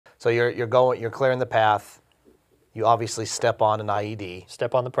So you're clearing the path. You obviously step on an IED.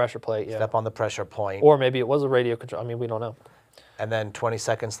 Step on the pressure plate, yeah. Step on the pressure point. Or maybe it was a radio control. I mean, we don't know. And then 20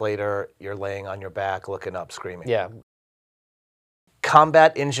 seconds later, you're laying on your back, looking up, screaming. Yeah.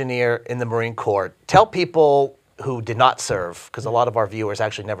 Combat engineer in the Marine Corps. Tell people who did not serve, because a lot of our viewers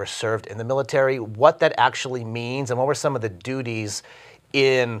actually never served in the military, what that actually means and what were some of the duties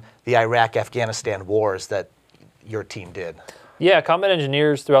in the Iraq-Afghanistan wars that your team did. Yeah, combat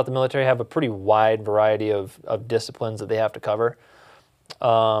engineers throughout the military have a pretty wide variety of disciplines that they have to cover.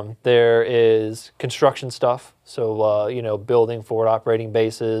 There is construction stuff, so you know, building forward operating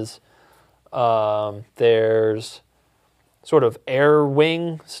bases. There's sort of air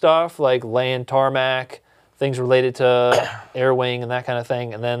wing stuff, like laying tarmac, things related to air wing and that kind of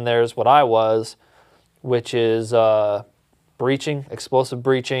thing. And then there's what I was, which is breaching, explosive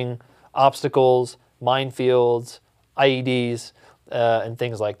breaching, obstacles, minefields, IEDs, and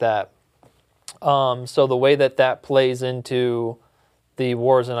things like that. So the way that that plays into the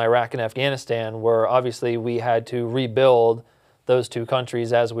wars in Iraq and Afghanistan, where obviously we had to rebuild those two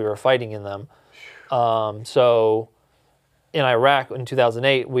countries as we were fighting in them. So in Iraq in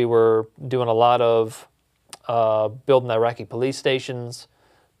 2008, we were doing a lot of building Iraqi police stations,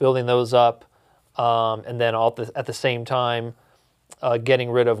 building those up, and then at the same time, getting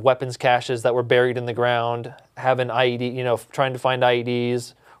rid of weapons caches that were buried in the ground, having IED, you know, trying to find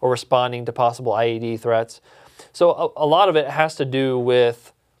IEDs or responding to possible IED threats. So a lot of it has to do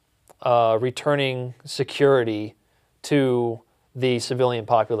with returning security to the civilian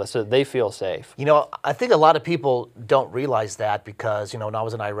populace so that they feel safe. You know, I think a lot of people don't realize that because, you know, when I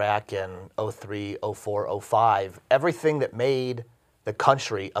was in Iraq in 03, 04, 05, everything that made the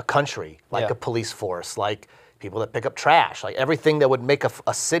country a country, like a police force, like people that pick up trash, like everything that would make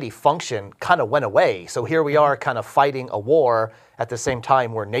a city function kind of went away. So here we are kind of fighting a war at the same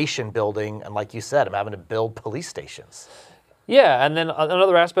time we're nation building, and like you said, I'm having to build police stations. Yeah, and then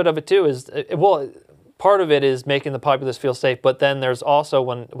another aspect of it too is, well, part of it is making the populace feel safe, but then there's also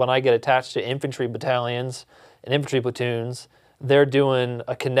when I get attached to infantry battalions and infantry platoons, they're doing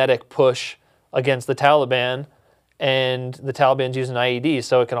a kinetic push against the Taliban, and the Taliban's using IEDs,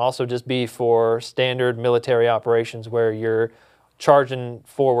 so it can also just be for standard military operations where you're charging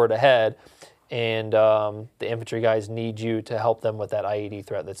forward ahead, and the infantry guys need you to help them with that IED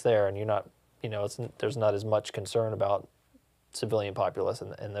threat that's there, and you're not, you know, there's not as much concern about civilian populace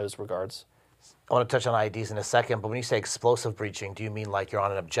in those regards. I want to touch on IEDs in a second, but when you say explosive breaching, do you mean like you're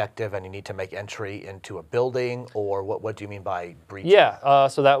on an objective and you need to make entry into a building, or what do you mean by breaching?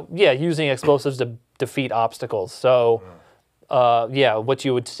 Yeah, using explosives to defeat obstacles. So, yeah, what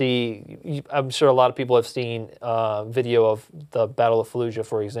you would see, I'm sure a lot of people have seen video of the Battle of Fallujah,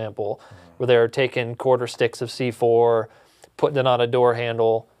 for example, where they're taking quarter sticks of C4, putting it on a door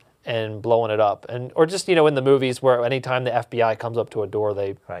handle, and blowing it up, or just, you know, in the movies where anytime the FBI comes up to a door,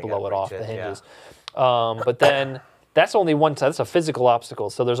 they blow it off the hinges. Yeah. But then that's only one side. That's a physical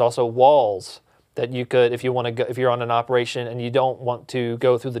obstacle. So there's also walls that you could, if you want to go, if you're on an operation and you don't want to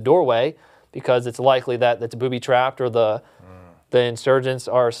go through the doorway because it's likely that it's booby trapped or the insurgents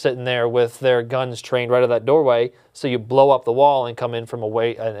are sitting there with their guns trained right at that doorway. So you blow up the wall and come in from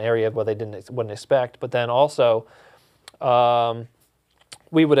an area where they wouldn't expect. But then also,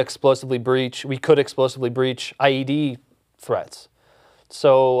 we could explosively breach IED threats.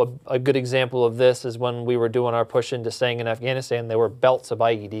 So a good example of this is when we were doing our push into staying in Afghanistan, there were belts of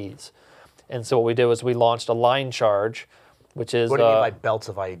IEDs. And so what we did was we launched a line charge, which is... What do you mean by belts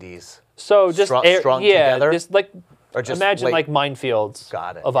of IEDs? So just strung together? Just like, imagine like minefields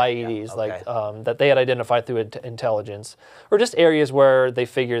of IEDs, yeah. like that they had identified through intelligence, or just areas where they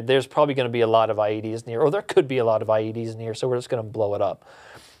figured there's probably going to be a lot of IEDs near, or there could be a lot of IEDs near, so we're just going to blow it up.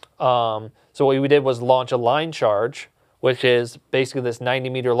 So what we did was launch a line charge, which is basically this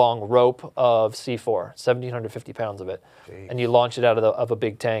 90-meter long rope of C4, 1,750 pounds of it, and you launch it out of a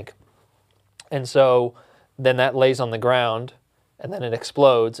big tank. And so then that lays on the ground, and then it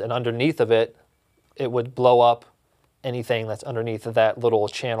explodes, and underneath of it, it would blow up anything that's underneath of that little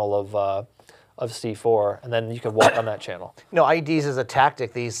channel of C4, and then you can walk on that channel. You know, IEDs as a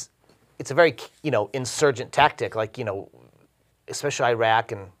tactic, it's a very, you know, insurgent tactic, like, you know, especially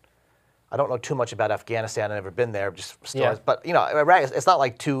Iraq, and I don't know too much about Afghanistan, I've never been there, just stories, but, you know, Iraq, it's not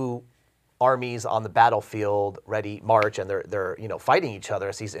like two armies on the battlefield ready march and they're you know, fighting each other.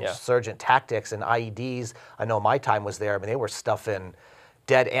 It's these insurgent tactics, and IEDs, I know my time was there, I mean, they were stuffing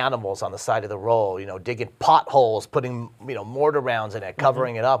dead animals on the side of the road, you know, digging potholes, putting, you know, mortar rounds in it,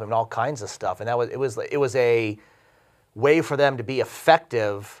 covering it up, and all kinds of stuff. And it was a way for them to be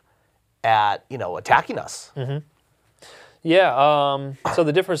effective at, you know, attacking us. Yeah, so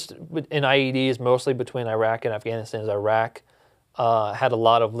the difference in IED is mostly between Iraq and Afghanistan is Iraq had a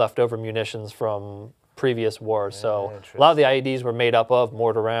lot of leftover munitions from previous wars. So a lot of the IEDs were made up of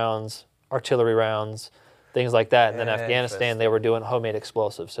mortar rounds, artillery rounds, things like that. And then Afghanistan, they were doing homemade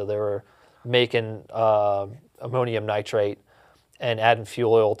explosives. So they were making ammonium nitrate and adding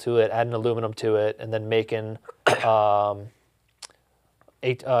fuel oil to it, adding aluminum to it, and then making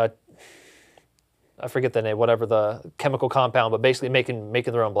I forget the name, whatever the chemical compound, but basically making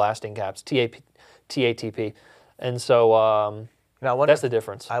their own blasting caps, TATP. And so that's the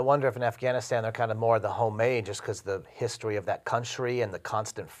difference. I wonder if in Afghanistan they're kind of more the homemade just because the history of that country and the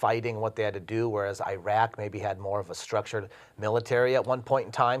constant fighting, what they had to do, whereas Iraq maybe had more of a structured military at one point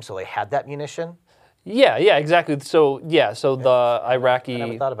in time, so they had that munition? Yeah, exactly. So the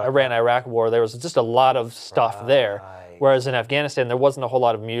Iran-Iraq war, there was just a lot of stuff there. Whereas in Afghanistan, there wasn't a whole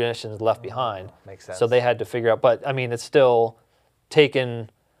lot of munitions left behind. Makes sense. So they had to figure out, but I mean, it's still taking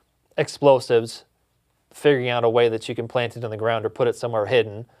explosives, figuring out a way that you can plant it in the ground or put it somewhere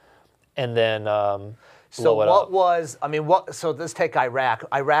hidden, and then so what was, I mean, so let's take Iraq.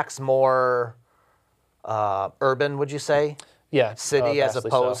 Iraq's more urban, would you say? Yeah. City as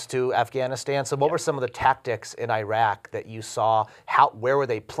opposed to Afghanistan. So what were some of the tactics in Iraq that you saw? Where were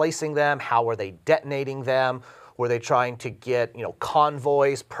they placing them? How were they detonating them? Were they trying to get,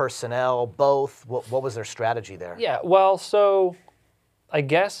 convoys, personnel, both? What was their strategy there? Yeah, well, so I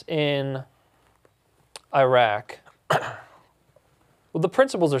guess in Iraq, well, the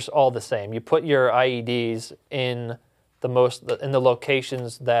principles are all the same. You put your IEDs in the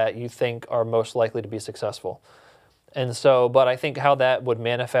locations that you think are most likely to be successful. And so, but I think how that would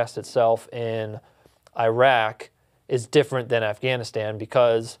manifest itself in Iraq is different than Afghanistan,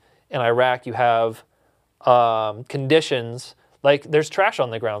 because in Iraq you have conditions like there's trash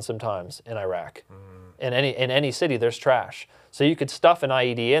on the ground sometimes in Iraq. In any city there's trash. So you could stuff an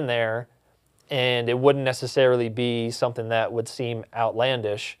IED in there and it wouldn't necessarily be something that would seem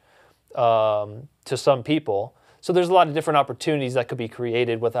outlandish to some people. So there's a lot of different opportunities that could be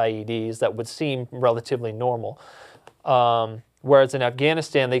created with IEDs that would seem relatively normal. Whereas in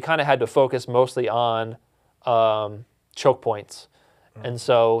Afghanistan, they kind of had to focus mostly on choke points. And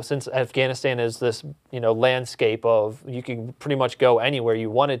so since Afghanistan is this, landscape of you can pretty much go anywhere you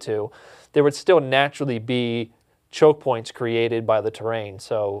wanted to, there would still naturally be choke points created by the terrain.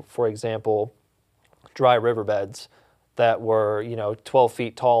 So for example, dry riverbeds that were, 12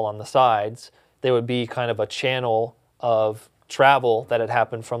 feet tall on the sides, they would be kind of a channel of travel that had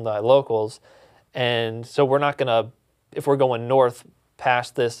happened from the locals. And so we're not going to, if we're going north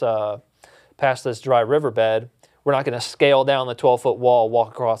past this dry riverbed, we're not going to scale down the 12-foot wall, walk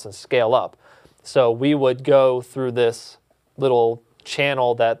across, and scale up. So we would go through this little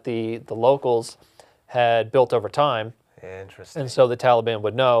channel that the locals had built over time. Interesting. And so the Taliban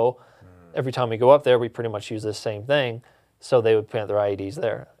would know every time we go up there, we pretty much use this same thing. So they would plant their IEDs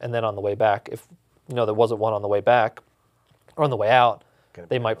there. And then on the way back, if there wasn't one on the way back or on the way out,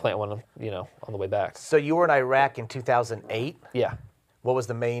 they might plant one, on the way back. So you were in Iraq in 2008? Yeah. What was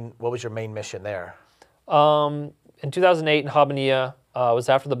your main mission there? In 2008 in Habaniya, was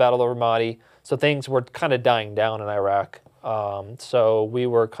after the Battle of Ramadi, so things were kind of dying down in Iraq. So we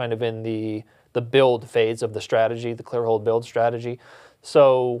were kind of in the build phase of the strategy, the clear hold build strategy.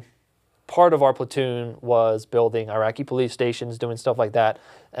 So part of our platoon was building Iraqi police stations, doing stuff like that,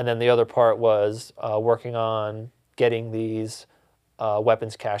 and then the other part was working on getting these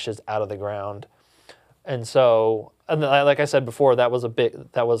weapons caches out of the ground. And so, like I said before, that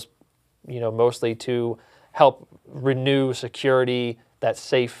was mostly to help renew security, that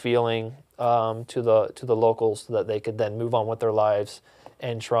safe feeling to the locals, so that they could then move on with their lives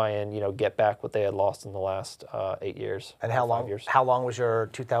and try and get back what they had lost in the last 8 years. And how long was your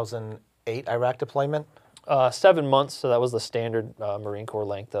 2008 Iraq deployment? 7 months. So that was the standard Marine Corps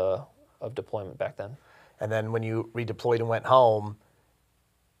length of deployment back then. And then when you redeployed and went home,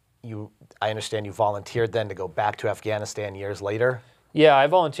 I understand you volunteered then to go back to Afghanistan years later? Yeah, I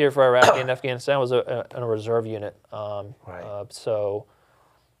volunteered for Iraq and Afghanistan. I was in a reserve unit. Right.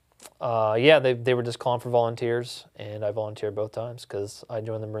 They were just calling for volunteers, and I volunteered both times because I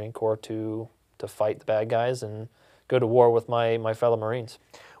joined the Marine Corps to fight the bad guys and go to war with my fellow Marines.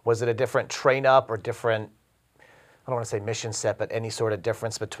 Was it a different train-up or different, I don't want to say mission set, but any sort of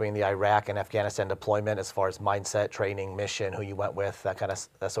difference between the Iraq and Afghanistan deployment as far as mindset, training, mission, who you went with,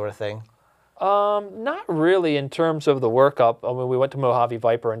 that sort of thing? Not really in terms of the workup. I mean, we went to Mojave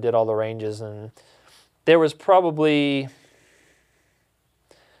Viper and did all the ranges, and there was probably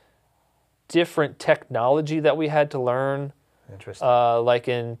different technology that we had to learn. Interesting. Like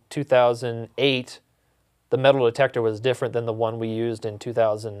in 2008, the metal detector was different than the one we used in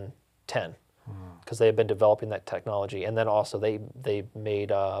 2010 because they had been developing that technology. And then also they made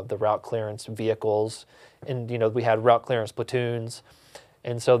the route clearance vehicles, and we had route clearance platoons.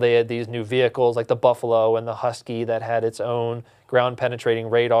 And so they had these new vehicles like the Buffalo and the Husky that had its own ground penetrating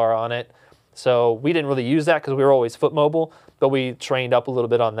radar on it. So we didn't really use that because we were always foot mobile, but we trained up a little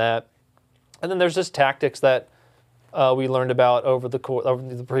bit on that. And then there's just tactics that we learned about over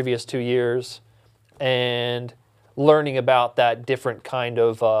the previous 2 years, and learning about that different kind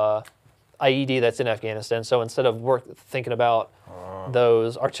of IED that's in Afghanistan. So instead of thinking about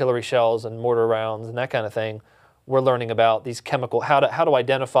those artillery shells and mortar rounds and that kind of thing, we're learning about these how to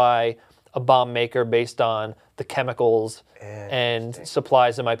identify a bomb maker based on the chemicals and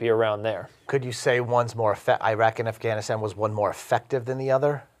supplies that might be around there. Could you say one's more Iraq and Afghanistan, was one more effective than the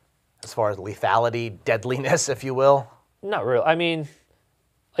other, as far as lethality, deadliness, if you will? Not really. I mean,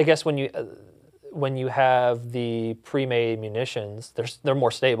 I guess when you have the pre-made munitions, they're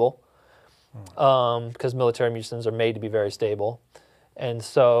more stable because military munitions are made to be very stable. And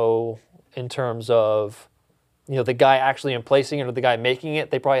so in terms of the guy actually emplacing it or the guy making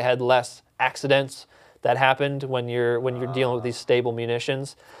it, they probably had less accidents that happened when you're dealing with these stable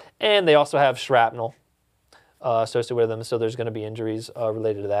munitions. And they also have shrapnel associated with them, so there's going to be injuries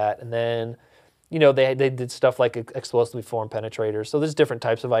related to that. And then they did stuff like explosively formed penetrators. So there's different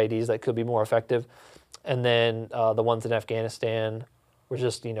types of IEDs that could be more effective. And then the ones in Afghanistan were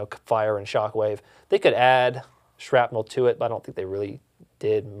just fire and shockwave. They could add shrapnel to it, but I don't think they really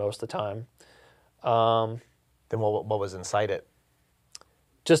did most of the time. Then what was inside it?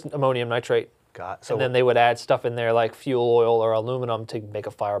 Just ammonium nitrate. So and then they would add stuff in there like fuel oil or aluminum to make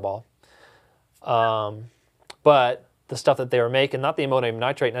a fireball. But the stuff that they were making, not the ammonium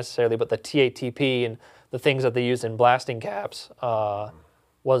nitrate necessarily, but the TATP and the things that they use in blasting caps,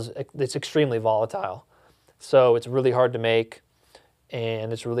 it's extremely volatile. So it's really hard to make,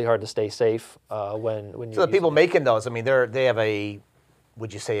 and it's really hard to stay safe when you. So the people making those, I mean, they have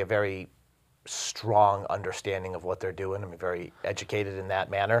would you say a very strong understanding of what they're doing? I mean, very educated in that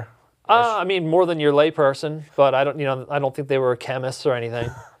manner. I mean, more than your layperson, but I don't think they were chemists or anything.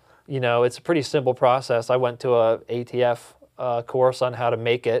 It's a pretty simple process. I went to a ATF course on how to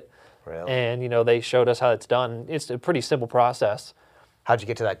make it, really? And they showed us how it's done. It's a pretty simple process. How'd you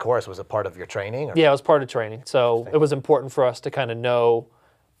get to that course? Was it part of your training? Or? Yeah, it was part of training. So it was important for us to kind of know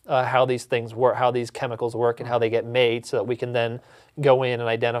how these things work, how these chemicals work, and how they get made, so that we can then go in and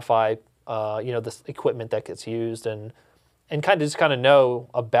identify, this equipment that gets used and kind of know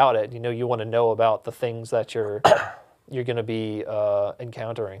about it. You want to know about the things that you're going to be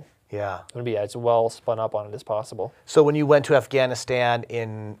encountering. Yeah. You want to be as well spun up on it as possible. So when you went to Afghanistan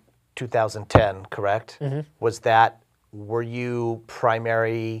in 2010, correct? Mm-hmm. Were you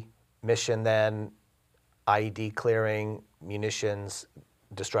primary mission then, IED clearing, munitions,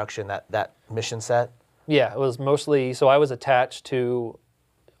 destruction, that mission set? Yeah, it was mostly, so I was attached to,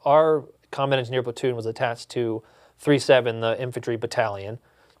 our Combat Engineer Platoon was attached to 3-7, the infantry battalion,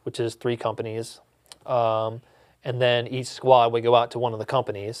 which is 3 companies. And then each squad would go out to one of the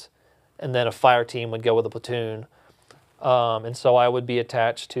companies, and then a fire team would go with a platoon. And so I would be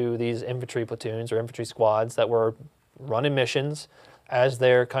attached to these infantry platoons or infantry squads that were running missions as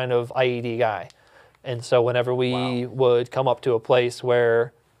their kind of IED guy. And so whenever we would come up to a place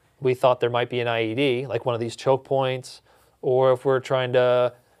where we thought there might be an IED, like one of these choke points, or if we're trying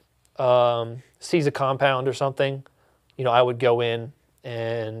to seize a compound or something, I would go in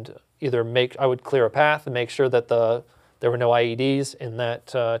and I would clear a path and make sure that there were no IEDs in that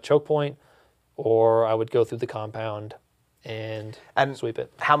choke point, or I would go through the compound and sweep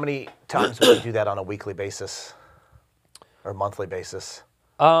it. How many times would you do that on a weekly basis or monthly basis?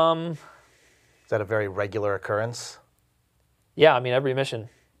 Is that a very regular occurrence? Yeah, I mean, every mission,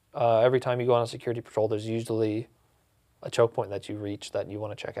 every time you go on a security patrol, there's usually a choke point that you reach that you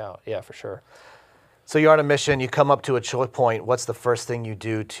want to check out. Yeah, for sure. So you're on a mission, you come up to a choke point. What's the first thing you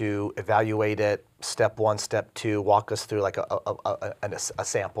do to evaluate it? Step 1, step 2, walk us through like a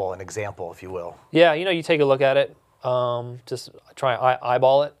sample, an example, if you will. Yeah, you take a look at it, just try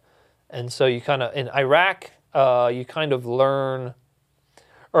eyeball it. And so you kind of, in Iraq, you kind of learn,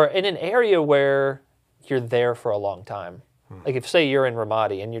 or in an area where you're there for a long time. Like if, say, you're in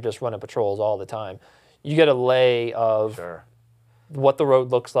Ramadi and you're just running patrols all the time, you get a lay of what the road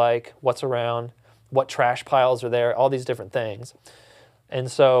looks like, what's around, what trash piles are there, all these different things.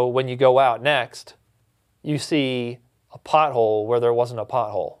 And so when you go out next, you see a pothole where there wasn't a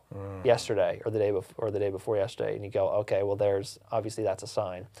pothole yesterday or the day before yesterday, and you go, okay, well, obviously that's a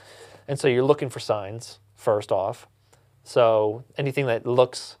sign. And so you're looking for signs first off. So anything that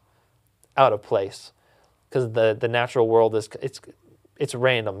looks out of place. because the natural world is it's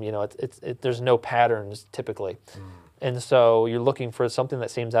random. You know, there's no patterns typically, and so you're looking for something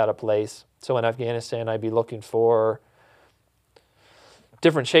that seems out of place. So in Afghanistan, I'd be looking for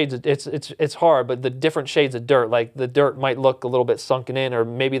different shades. It's hard, but the different shades of dirt. Like the dirt might look a little bit sunken in, or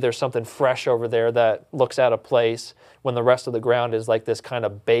maybe there's something fresh over there that looks out of place when the rest of the ground is like this kind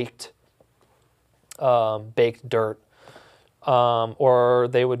of baked dirt. Or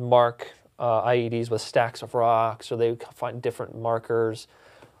they would mark IEDs with stacks of rocks, or they would find different markers.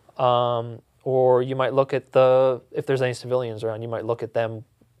 Or you might look at if there's any civilians around, you might look at them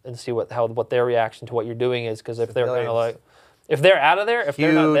and see what their reaction to what you're doing is, because if they're kind of like, if they're out of there, if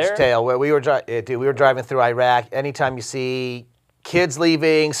they're not there. Huge tail. We were driving through Iraq. Anytime you see kids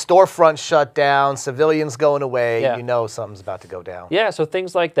leaving, storefronts shut down, civilians going away, you know something's about to go down. Yeah, so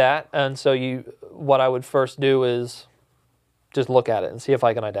things like that. And so what I would first do is just look at it and see if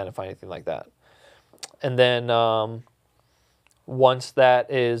I can identify anything like that. And then once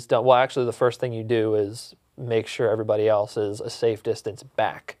that is done, well, actually the first thing you do is make sure everybody else is a safe distance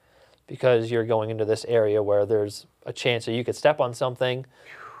back, because you're going into this area where there's a chance that you could step on something,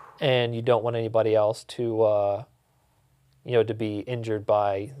 and you don't want anybody else to to be injured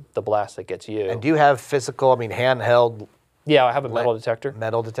by the blast that gets you. And do you have physical, handheld? Yeah, I have a metal detector.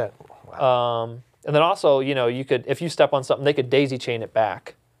 Metal detector. Wow. And then also, you could, if you step on something, they could daisy chain it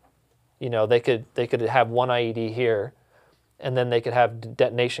back. They could have one IED here, and then they could have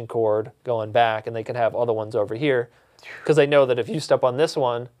detonation cord going back, and they could have other ones over here, because they know that if you step on this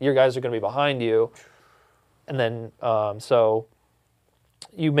one, your guys are going to be behind you, and then so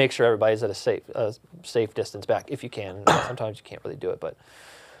you make sure everybody's at a safe distance back if you can. Sometimes you can't really do it, but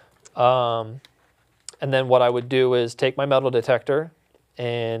and then what I would do is take my metal detector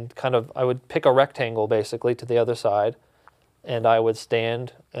and I would pick a rectangle basically to the other side, and I would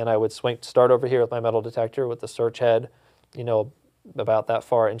stand and I would start over here with my metal detector with the search head, about that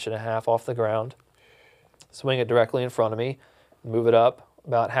far, 1.5 inches off the ground, swing it directly in front of me, move it up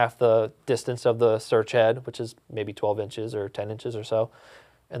about half the distance of the search head, which is maybe 12 inches or 10 inches or so,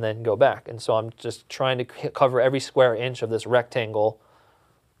 and then go back. And so I'm just trying to cover every square inch of this rectangle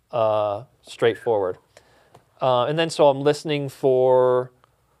straight forward. And then so I'm listening for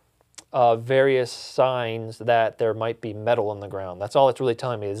various signs that there might be metal in the ground. That's all it's really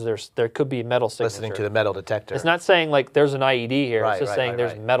telling me, is there could be metal signature. Listening to the metal detector. It's not saying like there's an IED here. It's just saying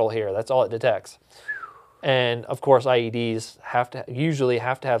there's metal here. That's all it detects. And of course, IEDs usually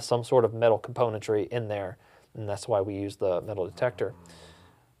have to have some sort of metal componentry in there, and that's why we use the metal detector.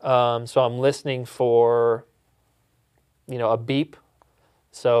 So I'm listening for, a beep.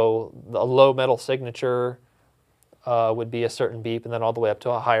 So a low metal signature would be a certain beep, and then all the way up to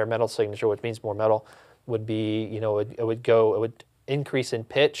a higher metal signature, which means more metal, would be, it would increase in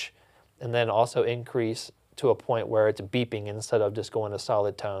pitch, and then also increase to a point where it's beeping instead of just going a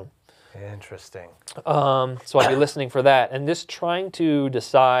solid tone. Interesting. So I'd be listening for that, and just trying to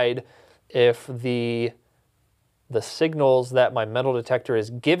decide if the signals that my metal detector is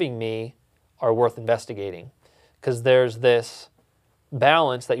giving me are worth investigating, because there's this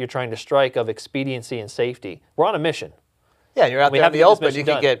balance that you're trying to strike of expediency and safety. We're on a mission. Yeah, you're out there in the open. You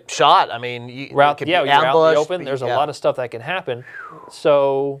could get shot. You're out in the open. There's a lot of stuff that can happen.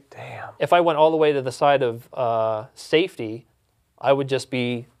 So if I went all the way to the side of safety, I would just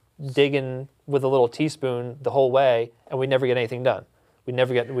be digging with a little teaspoon the whole way, and we'd never get anything done. We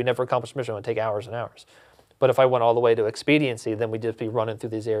never accomplish the mission. It would take hours and hours. But if I went all the way to expediency, then we'd just be running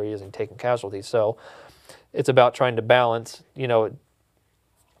through these areas and taking casualties. So it's about trying to balance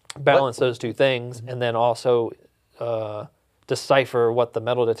those two things, and then also decipher what the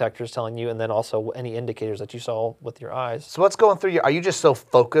metal detector is telling you, and then also any indicators that you saw with your eyes. So what's going through are you just so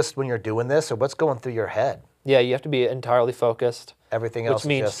focused when you're doing this, or what's going through your head? Yeah, you have to be entirely focused. Everything else which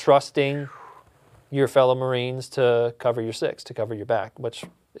means trusting your fellow Marines to cover your six, to cover your back, which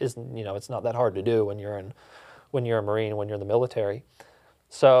isn't, it's not that hard to do when you're a Marine, when you're in the military.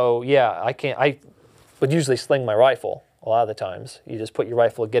 So yeah, I would usually sling my rifle a lot of the times. You just put your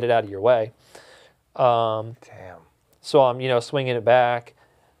rifle, get it out of your way. Damn. So I'm, swinging it back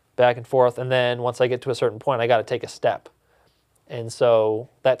and forth, and then once I get to a certain point, I got to take a step. And so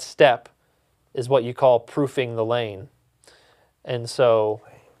that step is what you call proofing the lane. And so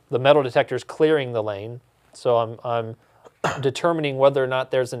the metal detector is clearing the lane. So I'm determining whether or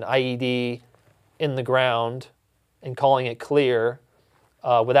not there's an IED in the ground and calling it clear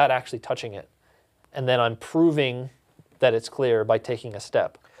without actually touching it. And then I'm proving that it's clear by taking a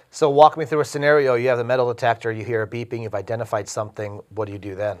step. So walk me through a scenario. You have the metal detector, you hear a beeping, you've identified something. What do you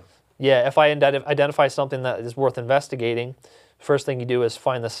do then? Yeah, if I identify something that is worth investigating, first thing you do is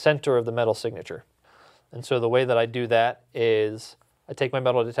find the center of the metal signature. And so the way that I do that is I take my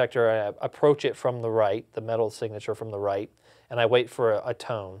metal detector, I approach it from the right, the metal signature from the right, and I wait for a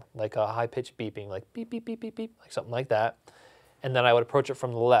tone, like a high-pitched beeping, like beep, beep, beep, beep, beep, like something like that. And then I would approach it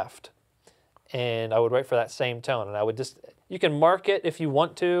from the left, and I would wait for that same tone. And I would just, you can mark it if you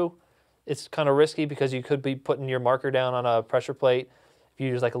want to. It's kind of risky because you could be putting your marker down on a pressure plate. If you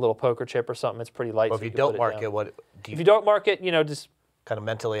use like a little poker chip or something, it's pretty light. Well, so if you don't mark it, if you don't mark it, just kind of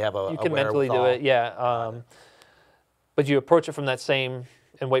mentally have a you can mentally do it, yeah. But you approach it from that same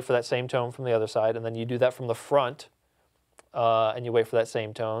and wait for that same tone from the other side, and then you do that from the front, and you wait for that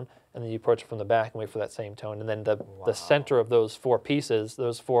same tone, and then you approach it from the back and wait for that same tone, and then the center of those 4 pieces,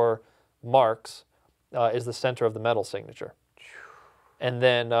 those 4 marks, is the center of the metal signature. And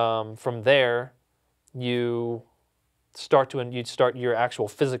then from there, you start your actual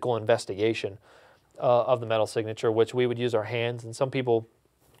physical investigation of the metal signature, which we would use our hands, and some people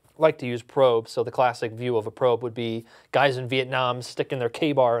like to use probes. So the classic view of a probe would be guys in Vietnam sticking their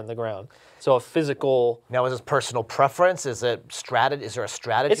K-bar in the ground. So a physical. Now, is this personal preference? Is it strategy? Is there a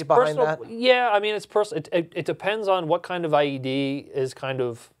strategy behind that? Yeah, I mean, it's personal. It depends on what kind of IED is kind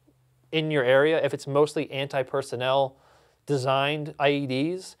of in your area. If it's mostly anti-personnel designed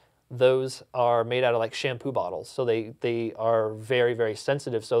IEDs, those are made out of like shampoo bottles. So they are very, very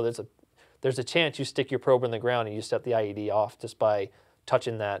sensitive. So there's a chance you stick your probe in the ground and you set the IED off just by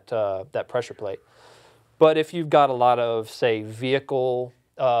touching that pressure plate. But if you've got a lot of, say, vehicle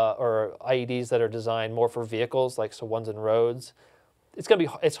or IEDs that are designed more for vehicles, like so ones in roads,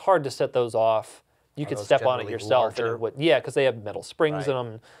 it's hard to set those off. You could step on it yourself, and because they have metal springs in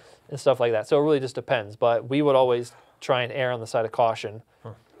them and stuff like that. So it really just depends. But we would always try and err on the side of caution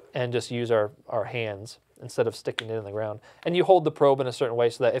and just use our hands instead of sticking it in the ground. And you hold the probe in a certain way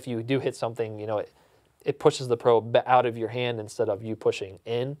so that if you do hit something, it pushes the probe out of your hand instead of you pushing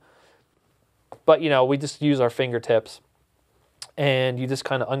in. But, we just use our fingertips, and you just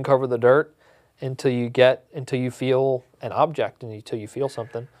kind of uncover the dirt until you feel an object and until you feel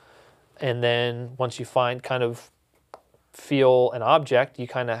something. And then once you feel an object, you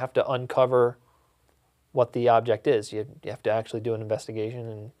kind of have to uncover what the object is. You have to actually do an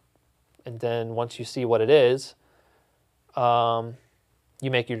investigation, and then once you see what it is, you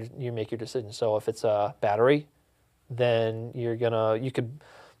make your decision. So if it's a battery, then you have a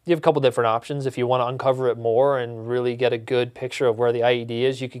couple different options. If you want to uncover it more and really get a good picture of where the IED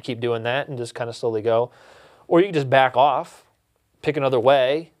is, you could keep doing that and just kind of slowly go. Or you can just back off, pick another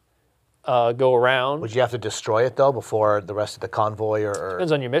way, go around. Would you have to destroy it, though, before the rest of the convoy? Or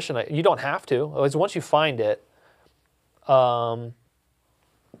Depends on your mission. You don't have to. Once you find it,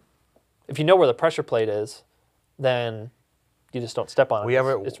 if you know where the pressure plate is, then you just don't step on it.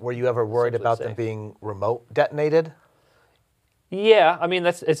 Were you ever worried about them being remote detonated? Yeah, I mean,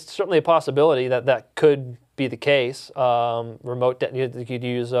 it's certainly a possibility that could be the case. Remote detonated, you could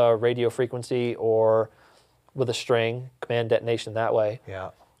use radio frequency or with a string, command detonation that way.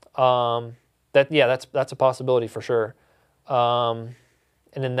 Yeah. That's a possibility for sure. And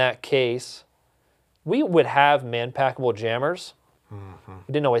in that case, we would have man-packable jammers. Mm-hmm.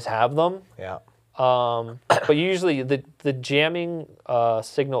 We didn't always have them. Yeah. But usually the jamming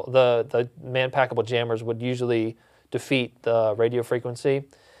signal, the man-packable jammers would usually defeat the radio frequency.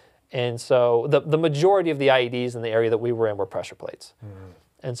 And so the majority of the IEDs in the area that we were in were pressure plates. Mm-hmm.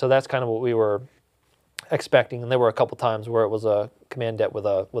 And so that's kind of what we were expecting. And there were a couple times where it was a command det with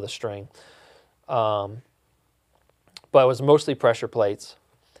a string. But it was mostly pressure plates.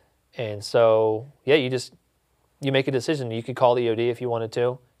 And so, you make a decision. You could call the EOD if you wanted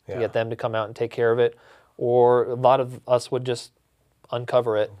to get them to come out and take care of it. Or a lot of us would just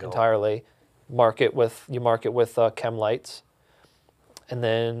uncover it entirely, mark it with chem lights, and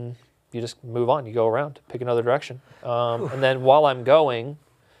then you just move on. You go around, pick another direction. And then while I'm going,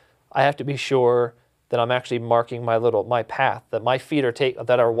 I have to be sure that I'm actually marking my path, that my feet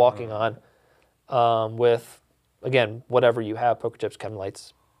are walking on with, again, whatever you have, poker chips, chem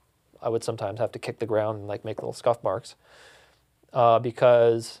lights. I would sometimes have to kick the ground and make little scuff marks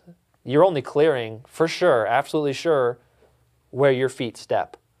because you're only clearing, for sure, absolutely sure, where your feet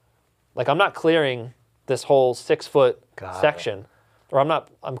step. I'm not clearing this whole 6-foot section, or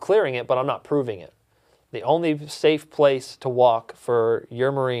I'm clearing it, but I'm not proving it. The only safe place to walk for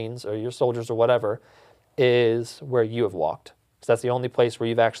your Marines or your soldiers or whatever is where you have walked. Because that's the only place where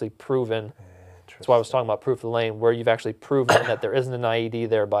you've actually proven. That's why I was talking about proof of the lane, where you've actually proven that there isn't an IED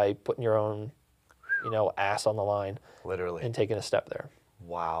there by putting your own, ass on the line. Literally. And taking a step there.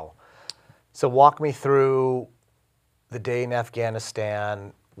 Wow. So walk me through the day in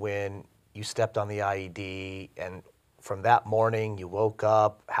Afghanistan when you stepped on the IED, and from that morning, you woke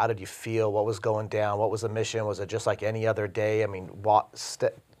up, how did you feel? What was going down? What was the mission? Was it just like any other day? I mean,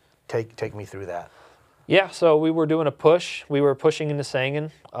 take me through that. Yeah, so we were doing a push. We were pushing into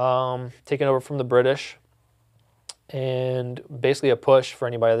Sangin, taking over from the British. And basically a push, for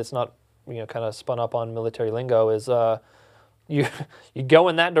anybody that's not, kind of spun up on military lingo, is you go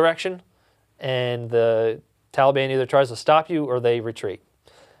in that direction, and the Taliban either tries to stop you or they retreat.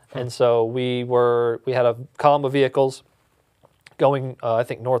 And so we had a column of vehicles going, I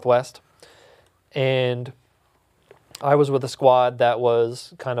think, northwest, and I was with a squad that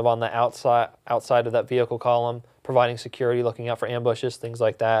was kind of on the outside of that vehicle column, providing security, looking out for ambushes, things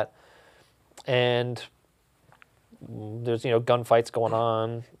like that. And there's gunfights going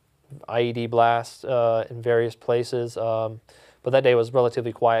on, IED blasts in various places. But that day was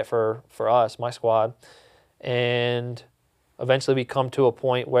relatively quiet for us, my squad, and eventually we come to a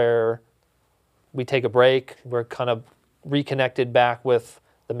point where we take a break. We're kind of reconnected back with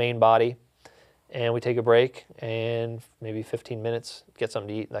the main body, and we take a break and maybe 15 minutes, get something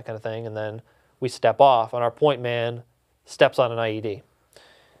to eat, that kind of thing, and then we step off, and our point man steps on an IED.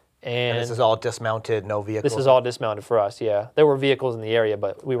 And this is all dismounted, no vehicles? This is all dismounted for us, yeah. There were vehicles in the area,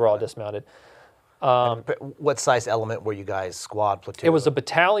 but we were all dismounted. What size element were you guys, squad, platoon? It was a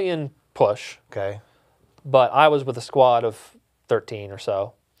battalion push. Okay. But I was with a squad of 13 or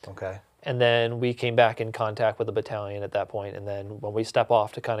so. Okay. And then we came back in contact with the battalion at that point. And then when we step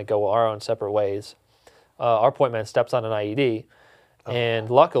off to kind of go our own separate ways, our point man steps on an IED. Oh.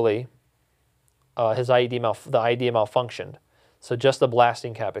 And luckily, the IED malfunctioned. So just the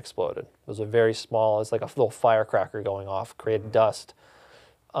blasting cap exploded. It was a very small, it's like a little firecracker going off, created dust.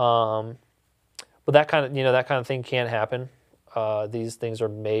 But that kind of thing can happen. These things are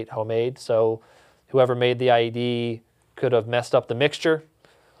homemade. So whoever made the IED could have messed up the mixture,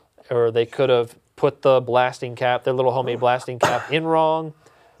 or they could have put the blasting cap, their little homemade blasting cap, in wrong,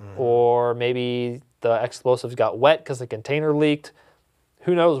 or maybe the explosives got wet because the container leaked.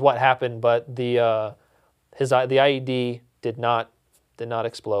 Who knows what happened? But the IED did not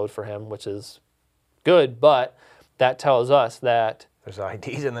explode for him, which is good. But that tells us that there's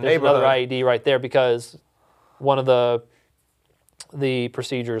IEDs in the there's neighborhood. Another IED right there, because one of the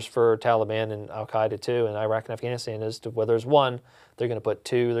procedures for Taliban and Al-Qaeda too in Iraq and Afghanistan is where there's one, they're going to put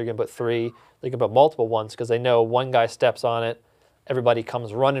two, they're going to put three, they're going to put multiple ones, because they know one guy steps on it, everybody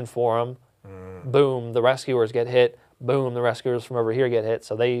comes running for him, boom, the rescuers get hit, boom, the rescuers from over here get hit,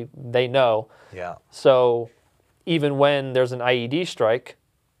 so they know. Yeah. So even when there's an IED strike,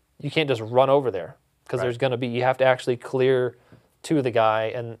 you can't just run over there, because there's going to be, you have to actually clear to the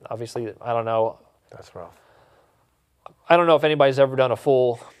guy, and obviously, I don't know. That's rough. I don't know if anybody's ever done a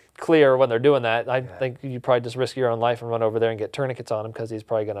full clear when they're doing that. I think you probably just risk your own life and run over there and get tourniquets on him, because he's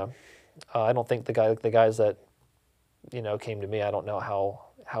probably going to, I don't think the guys that, came to me, I don't know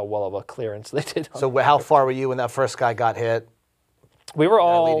how well of a clearance they did. So how far were you when that first guy got hit? We were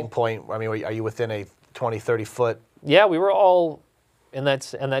all... Leading point, I mean, are you within a 20, 30 foot? Yeah, we were all in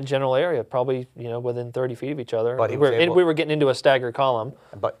that general area, probably, within 30 feet of each other. But we were getting into a staggered column.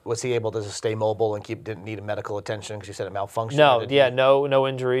 But was he able to just stay mobile and didn't need medical attention because you said it malfunctioned? No, no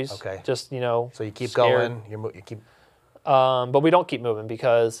injuries. Okay. Just, So you keep scared. going, you keep... But we don't keep moving,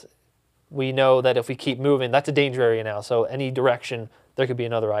 because we know that if we keep moving, that's a danger area now. So any direction, there could be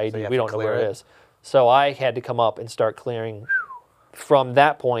another IED. We don't know where it is. So I had to come up and start clearing from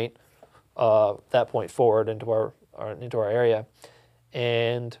that point forward into our area.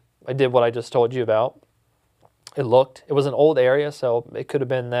 And I did what I just told you about. It was an old area, so it could have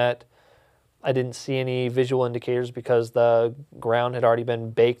been that I didn't see any visual indicators because the ground had already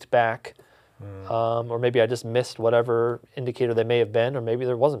been baked back. Or maybe I just missed whatever indicator they may have been, or maybe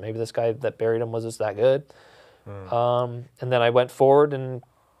there wasn't. Maybe this guy that buried him was just that good. And then I went forward and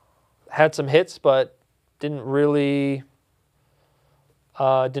had some hits, but didn't really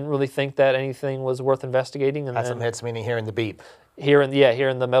think that anything was worth investigating. And had some hits, meaning hearing the beep. Hearing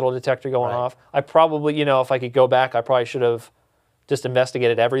the metal detector going off. I probably, if I could go back, I probably should have just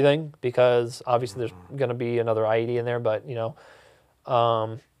investigated everything, because obviously there's going to be another IED in there, but,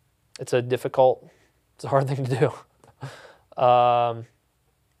 it's a hard thing to do. But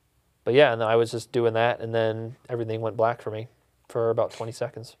yeah, and then I was just doing that, and then everything went black for me for about 20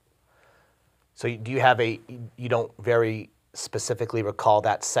 seconds. So do you have you don't very specifically recall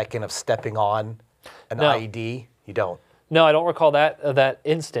that second of stepping on an IED? You don't? No, I don't recall that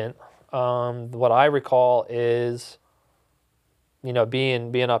instant. What I recall is,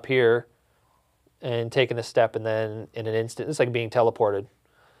 being up here and taking a step, and then in an instant, it's like being teleported.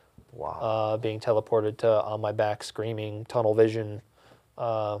 Wow. Being teleported to on my back, screaming, tunnel vision,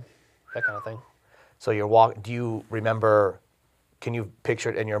 that kind of thing. So do you remember, can you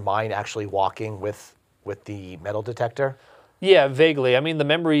picture it in your mind actually walking with the metal detector? Yeah, vaguely. I mean, the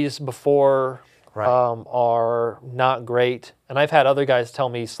memories before Right. are not great. And I've had other guys tell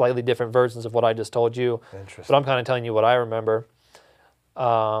me slightly different versions of what I just told you. Interesting. But I'm kind of telling you what I remember.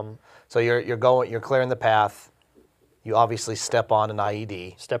 So you're clearing the path. You obviously step on an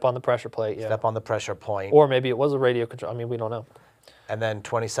IED. Step on the pressure plate, yeah. Step on the pressure point. Or maybe it was a radio control. I mean, we don't know. And then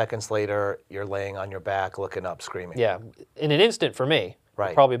 20 seconds later, you're laying on your back, looking up, screaming. Yeah, in an instant for me.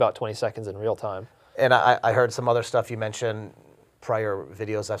 Right. Probably about 20 seconds in real time. And I heard some other stuff you mentioned, prior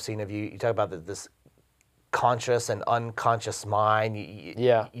videos I've seen of you. You talk about this conscious and unconscious mind.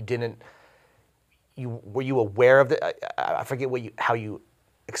 Yeah. Were you aware of I forget how you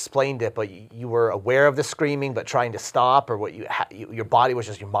explained it, but you were aware of the screaming, but trying to stop, or your mind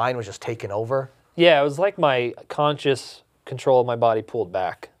was just taken over? Yeah, it was like my conscious control of my body pulled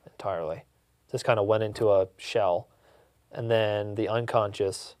back entirely. Just kind of went into a shell, and then the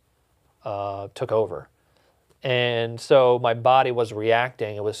unconscious took over. And so my body was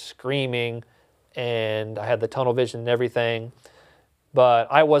reacting. It was screaming, and I had the tunnel vision and everything. But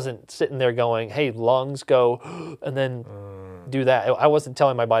I wasn't sitting there going, hey, lungs, go, and then do that. I wasn't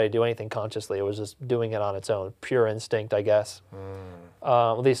telling my body to do anything consciously. It was just doing it on its own. Pure instinct, I guess,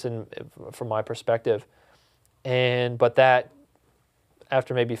 at least from my perspective. But that,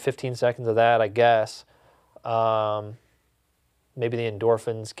 after maybe 15 seconds of that, I guess, maybe the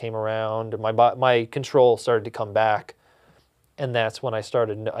endorphins came around, and my control started to come back, and that's when I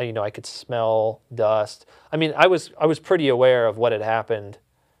started. I could smell dust. I mean, I was pretty aware of what had happened.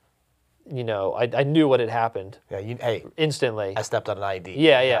 I knew what had happened. Yeah, instantly. I stepped on an IED.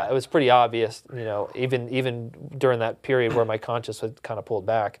 Yeah, it was pretty obvious. Even during that period where my conscious had kind of pulled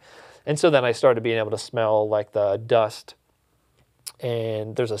back, and so then I started being able to smell like the dust,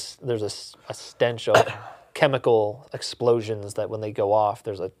 and there's a stench of chemical explosions that when they go off,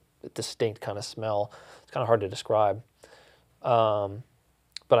 there's a distinct kind of smell. It's kind of hard to describe.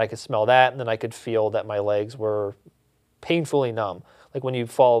 But I could smell that, and then I could feel that my legs were painfully numb. Like when you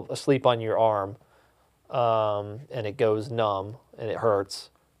fall asleep on your arm, and it goes numb and it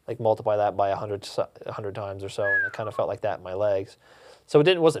hurts. Like multiply that by 100 times or so, and it kind of felt like that in my legs. So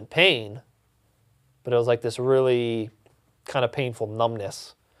it wasn't pain, but it was like this really kind of painful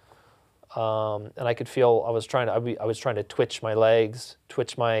numbness. And I could feel I was trying to twitch my legs,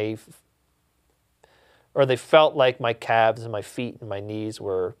 or they felt like my calves and my feet and my knees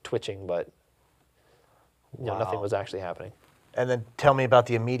were twitching, but nothing was actually happening. And then tell me about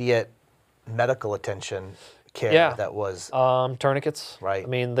the immediate medical attention care that was. Tourniquets. Right. I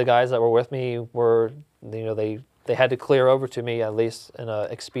mean, the guys that were with me were, they had to clear over to me at least in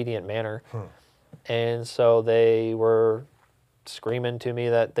an expedient manner, and so they were screaming to me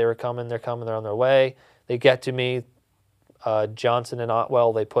that they're coming, they're on their way. They get to me, Johnson and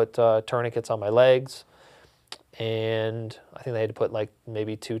Otwell, they put tourniquets on my legs, and I think they had to put like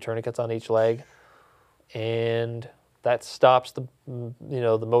maybe 2 tourniquets on each leg, and that stops the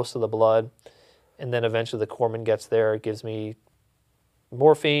most of the blood. And then eventually the corpsman gets there, gives me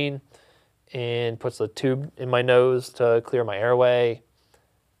morphine, and puts the tube in my nose to clear my airway.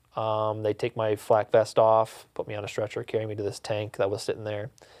 They take my flak vest off, put me on a stretcher, carry me to this tank that was sitting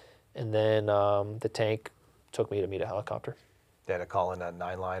there. And then the tank took me to meet a helicopter. They had to call in a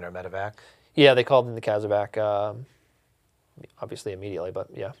 9-line or medevac? Yeah, they called in the Casevac, obviously immediately, but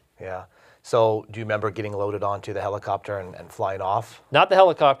yeah. Yeah. So do you remember getting loaded onto the helicopter and flying off? Not the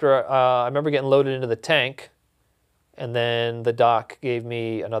helicopter. I remember getting loaded into the tank, and then the doc gave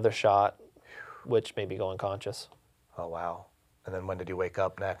me another shot, which made me go unconscious. Oh, wow. And then when did you wake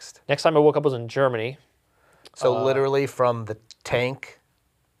up next? Next time I woke up was in Germany. So literally from the tank,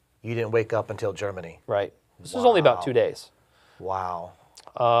 you didn't wake up until Germany? Right. This was only about 2 days. Wow.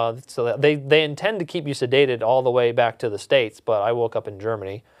 So they intend to keep you sedated all the way back to the States, but I woke up in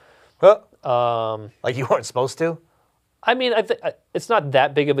Germany. Huh? Like you weren't supposed to? I mean, it's not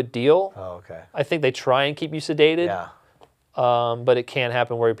that big of a deal. Oh, okay. I think they try and keep you sedated. Yeah. But it can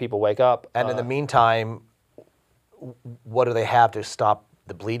happen where people wake up. And in the meantime, what do they have to stop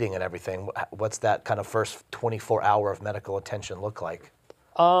the bleeding and everything? What's that kind of first 24-hour of medical attention look like?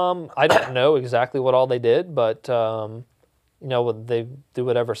 I don't know exactly what all they did, but they do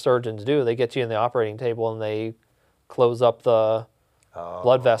whatever surgeons do. They get you in the operating table and they close up the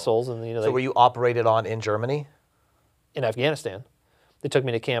blood vessels, and So were you operated on in Germany? In Afghanistan. They took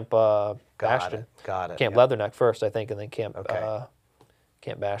me to Camp Bastion. Got it. Camp Leatherneck first, I think, and then Camp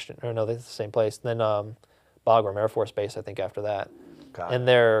Bastion. Or no, they're the same place. And then Bagram Air Force Base, I think, after that. And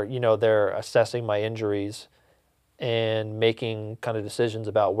they're assessing my injuries and making kind of decisions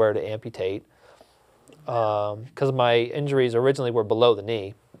about where to amputate. because my injuries originally were below the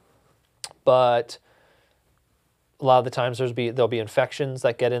knee, but a lot of the times there'll be infections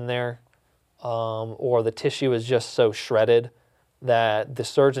that get in there, or the tissue is just so shredded that the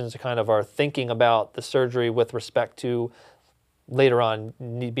surgeons kind of are thinking about the surgery with respect to later on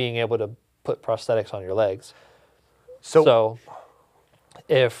being able to put prosthetics on your legs. So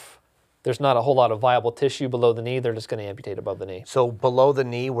if there's not a whole lot of viable tissue below the knee, they're just going to amputate above the knee. So below the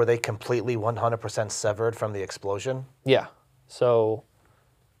knee, were they completely 100% severed from the explosion? Yeah. So,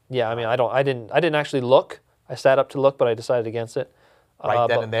 yeah, I mean, I didn't actually look. I sat up to look, but I decided against it. Right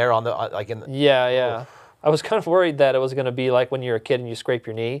then and there on the like in the, yeah. I was kind of worried that it was going to be like when you're a kid and you scrape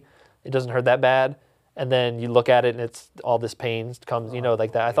your knee. It doesn't hurt that bad, and then you look at it and it's all this pain comes,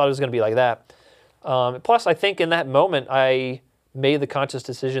 like that. I thought it was going to be like that. Plus, I think in that moment I made the conscious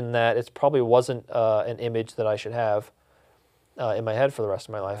decision that it probably wasn't an image that I should have in my head for the rest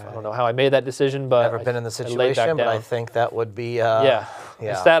of my life. I don't know how I made that decision, but never been in the situation, but I think that would be yeah.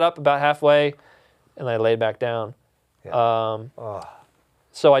 I sat up about halfway, and I laid back down. Yeah.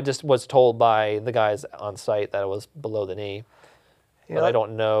 So I just was told by the guys on site that it was below the knee. But I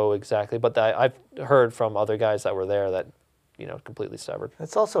don't know exactly. But I've heard from other guys that were there that, completely severed.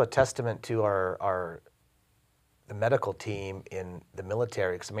 It's also a testament to the medical team in the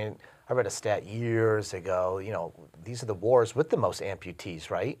military. Because, I mean, I read a stat years ago, these are the wars with the most amputees,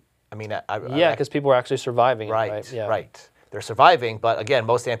 right? I mean, yeah, because people are actually surviving. Right, Yeah. Right. They're surviving, but again,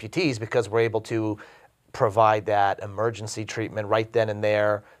 most amputees, because we're able to provide that emergency treatment right then and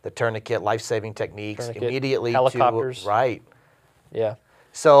there, the tourniquet, life-saving techniques, immediately helicopters. Right. Yeah.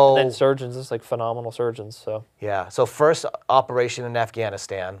 So and then surgeons, it's like phenomenal surgeons. So yeah. So first operation in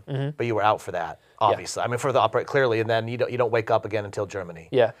Afghanistan, but you were out for that, obviously. Yeah. I mean, for the operate clearly, and then you don't wake up again until Germany.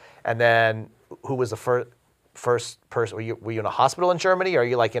 Yeah. And then who was the first person? Were you in a hospital in Germany, or are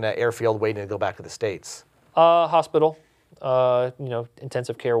you like in an airfield waiting to go back to the States? Hospital,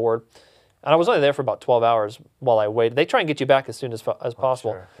 intensive care ward. And I was only there for about 12 hours while I waited. They try and get you back as soon as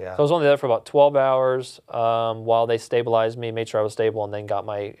possible. Sure, yeah. So I was only there for about 12 hours while they stabilized me, made sure I was stable, and then got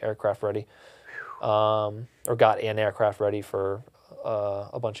my aircraft ready. Or got an aircraft ready for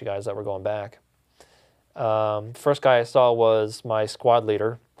a bunch of guys that were going back. First guy I saw was my squad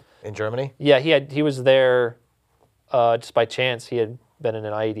leader. In Germany? Yeah, he was there just by chance. He had been in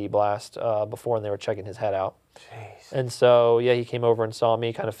an IED blast before, and they were checking his head out. Jeez. And so, yeah, he came over and saw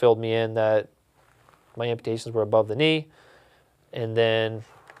me, kind of filled me in that my amputations were above the knee. And then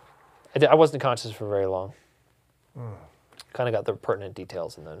I wasn't conscious for very long. Kind of got the pertinent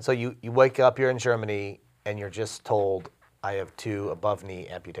details. And then. So you wake up, you're in Germany, and you're just told, I have 2 above-knee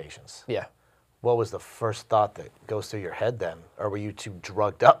amputations. Yeah. What was the first thought that goes through your head then? Or were you too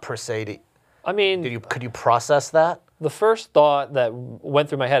drugged up, per se? Could you process that? The first thought that went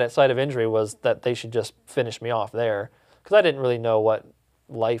through my head at sight of injury was that they should just finish me off there, because I didn't really know what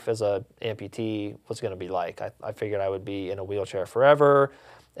life as a amputee was going to be like. I figured I would be in a wheelchair forever,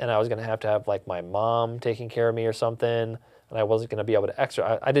 and I was going to have like my mom taking care of me or something, and I wasn't going to be able to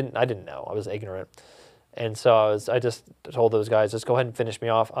exercise. I didn't know. I was ignorant, and so I just told those guys, just go ahead and finish me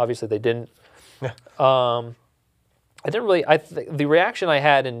off. Obviously, they didn't. I didn't really. The reaction I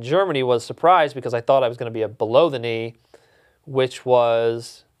had in Germany was surprise, because I thought I was going to be a below the knee, which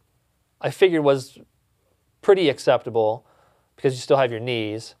I figured was pretty acceptable, because you still have your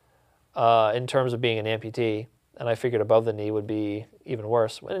knees in terms of being an amputee, and I figured above the knee would be even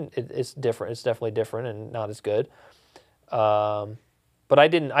worse. And it's different. It's definitely different and not as good. But I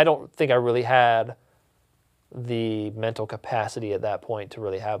don't think I really had the mental capacity at that point to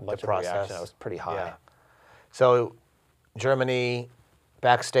really have much of a reaction. I was pretty high. Yeah. So Germany,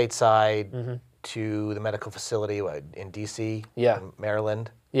 back stateside to the medical facility in D.C., in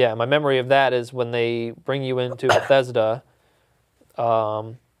Maryland. Yeah, my memory of that is when they bring you into Bethesda,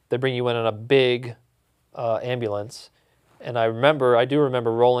 they bring you in a big ambulance. And I do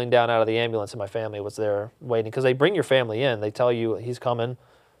remember rolling down out of the ambulance, and my family was there waiting, because they bring your family in. They tell you he's coming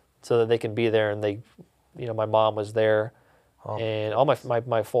so that they can be there. And my mom was there, and all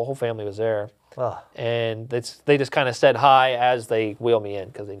my whole family was there. And they just kind of said hi as they wheel me in,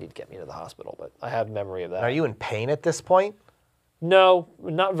 because they need to get me to the hospital. But I have memory of that. Are you in pain at this point? No,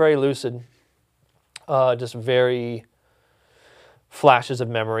 not very lucid. Just very flashes of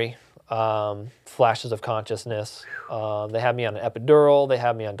memory, flashes of consciousness. They had me on an epidural. They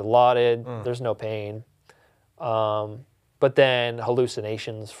had me on Dilaudid. There's no pain. But then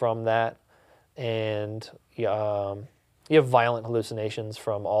hallucinations from that. And you have violent hallucinations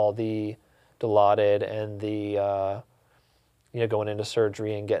from all the Dilaudid and the going into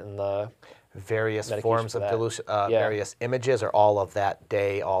surgery and getting the various medication forms of for that. various images, or all of that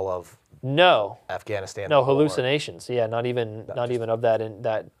day, all of No. Afghanistan? No, hallucinations. Yeah, not even of that in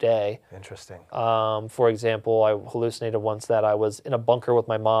that day. Interesting. For example, I hallucinated once that I was in a bunker with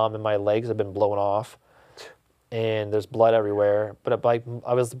my mom and my legs had been blown off, and there's blood everywhere. But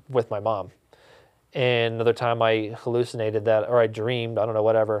I was with my mom. And another time I hallucinated that, or I dreamed, I don't know,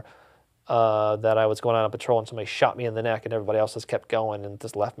 whatever, that I was going on a patrol and somebody shot me in the neck and everybody else just kept going and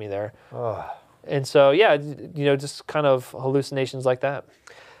just left me there. Oh. And so, yeah, just kind of hallucinations like that.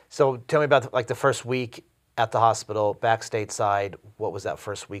 So tell me about like the first week at the hospital, back stateside. What was that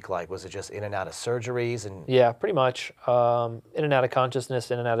first week like? Was it just in and out of surgeries? Yeah, pretty much. In and out of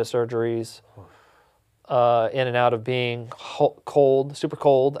consciousness, in and out of surgeries, in and out of being cold, super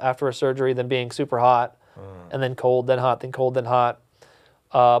cold after a surgery, then being super hot, and then cold, then hot, then cold, then hot.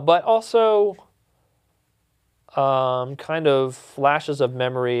 But also kind of flashes of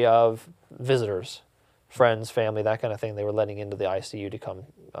memory of visitors, friends, family, that kind of thing. They were letting into the ICU to come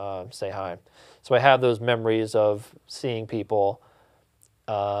say hi. So I have those memories of seeing people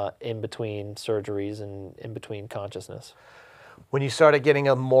in between surgeries and in between consciousness. When you started getting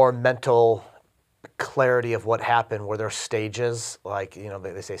a more mental clarity of what happened, were there stages, like,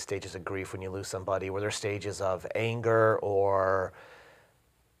 they say stages of grief when you lose somebody, were there stages of anger or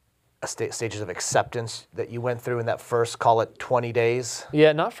stages of acceptance that you went through in that first, call it 20 days?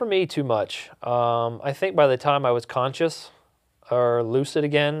 Yeah, not for me too much. I think by the time I was conscious or lucid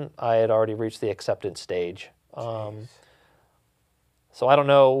again, I had already reached the acceptance stage. So I don't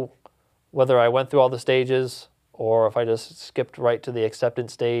know whether I went through all the stages or if I just skipped right to the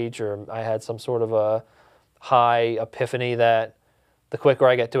acceptance stage, or I had some sort of a high epiphany that the quicker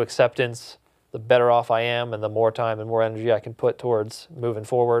I get to acceptance, the better off I am and the more time and more energy I can put towards moving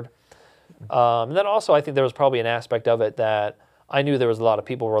forward. And then also I think there was probably an aspect of it that I knew there was a lot of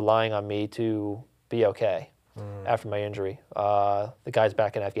people relying on me to be okay after my injury. The guys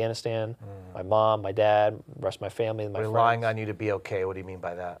back in Afghanistan, my mom, my dad, the rest of my family, and my Relying friends. on you to be okay, what do you mean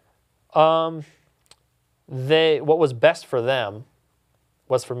by that? What was best for them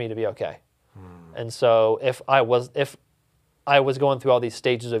was for me to be okay. And so if I was going through all these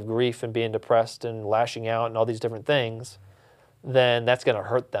stages of grief and being depressed and lashing out and all these different things, then that's going to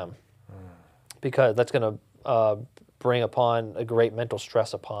hurt them. Because that's going to bring upon a great mental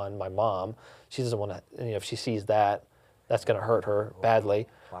stress upon my mom. She doesn't want to, if she sees that, that's going to hurt her badly.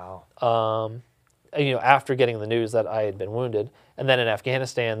 Wow. After getting the news that I had been wounded. And then in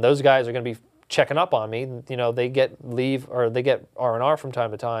Afghanistan, those guys are going to be checking up on me. They get leave or they get R&R from time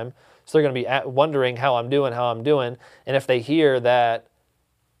to time. So they're going to be wondering how I'm doing. And if they hear that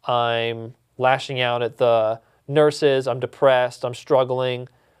I'm lashing out at the nurses, I'm depressed, I'm struggling,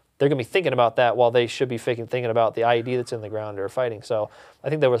 they're going to be thinking about that while they should be thinking about the IED that's in the ground or fighting. So I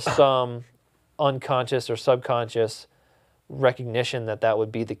think there was some unconscious or subconscious recognition that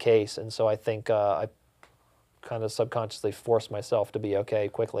would be the case. And so I think I kind of subconsciously forced myself to be okay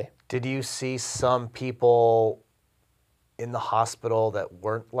quickly. Did you see some people in the hospital that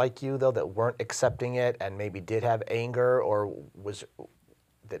weren't like you, though, that weren't accepting it and maybe did have anger, or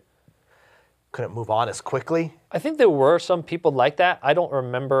that couldn't move on as quickly? I think there were some people like that. I don't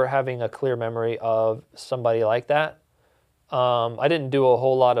remember having a clear memory of somebody like that. I didn't do a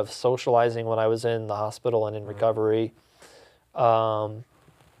whole lot of socializing when I was in the hospital and in recovery,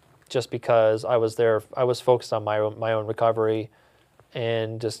 just because I was there. I was focused on my own recovery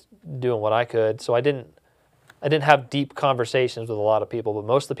and just doing what I could. So I didn't have deep conversations with a lot of people, but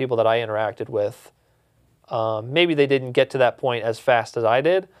most of the people that I interacted with, maybe they didn't get to that point as fast as I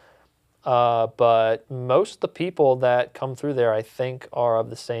did, but most of the people that come through there, I think, are of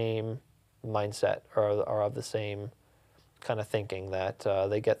the same mindset or are of the same kind of thinking that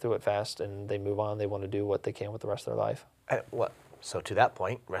they get through it fast and they move on. They want to do what they can with the rest of their life. So to that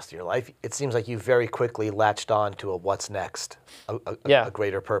point, rest of your life, it seems like you very quickly latched on to a what's next, a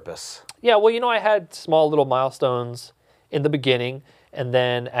greater purpose. Yeah, well, I had small little milestones in the beginning, and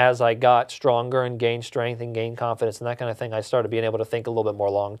then as I got stronger and gained strength and gained confidence and that kind of thing, I started being able to think a little bit more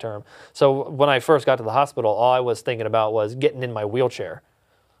long term. So when I first got to the hospital, all I was thinking about was getting in my wheelchair,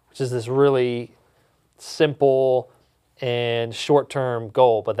 which is this really simple and short-term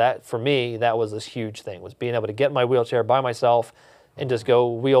goal. But that, for me, that was this huge thing, was being able to get in my wheelchair by myself and just go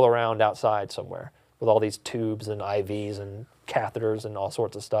wheel around outside somewhere with all these tubes and IVs and catheters and all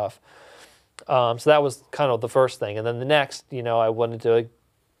sorts of stuff. So that was kind of the first thing. And then the next, I wanted to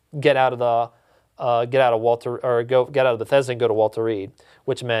get out of Bethesda and go to Walter Reed,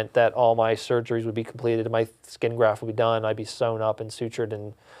 which meant that all my surgeries would be completed and my skin graft would be done. I'd be sewn up and sutured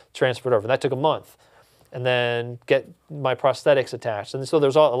and transferred over. And that took a month. And then get my prosthetics attached. And so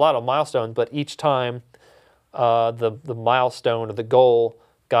there's a lot of milestones, but each time the milestone or the goal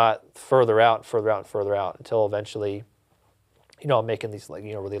got further out and further out and further out until eventually, you know, I'm making these like,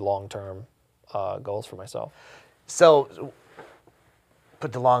 you know, really long-term goals for myself. So,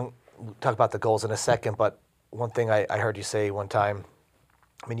 we'll talk about the goals in a second, but one thing I heard you say one time,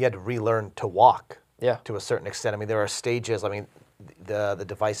 I mean, you had to relearn to walk to a certain extent. I mean, there are stages. I mean, the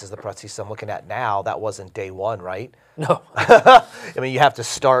devices, the prosthesis I'm looking at now, that wasn't day one, right? No. I mean, you have to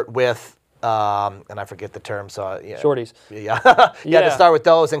start with, and I forget the term, so yeah. Shorties. Yeah. You had to start with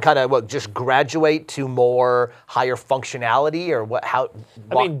those and kind of just graduate to more higher functionality, or what? How?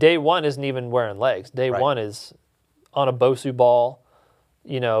 I mean, day one isn't even wearing legs. Day one is on a BOSU ball,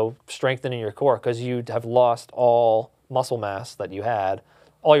 you know, strengthening your core because you have lost all muscle mass that you had.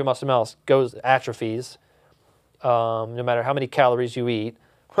 All your muscle mass atrophies. No matter how many calories you eat,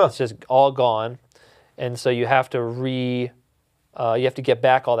 it's just all gone, and so you have to you have to get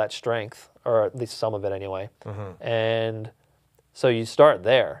back all that strength, or at least some of it anyway. And so you start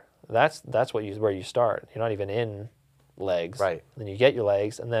there. That's where you start. You're not even in legs. Right. Then you get your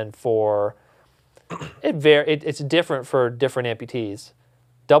legs, and then it's different for different amputees.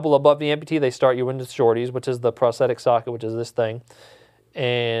 Double above the amputee, they start you into shorties, which is the prosthetic socket, which is this thing,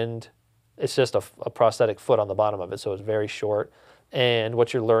 and it's just a prosthetic foot on the bottom of it, so it's very short. And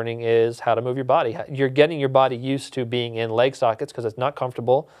what you're learning is how to move your body. You're getting your body used to being in leg sockets because it's not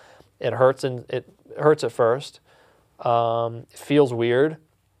comfortable. It hurts, and it hurts at first. It feels weird,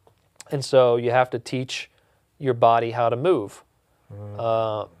 and so you have to teach your body how to move.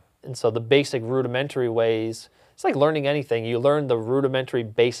 And so the basic rudimentary ways. It's like learning anything. You learn the rudimentary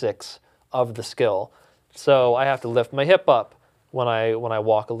basics of the skill. So I have to lift my hip up when I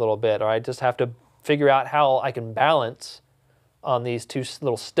walk a little bit, or I just have to figure out how I can balance on these two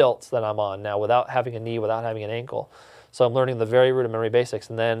little stilts that I'm on now without having a knee, without having an ankle. So I'm learning the very rudimentary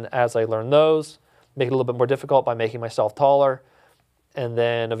basics, and then as I learn those, make it a little bit more difficult by making myself taller, and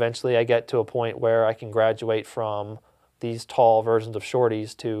then eventually I get to a point where I can graduate from these tall versions of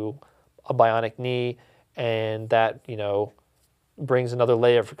shorties to a bionic knee, and that, you know, brings another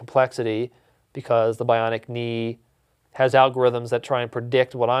layer of complexity because the bionic knee has algorithms that try and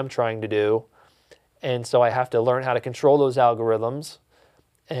predict what I'm trying to do. And so I have to learn how to control those algorithms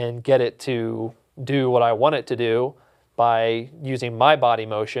and get it to do what I want it to do by using my body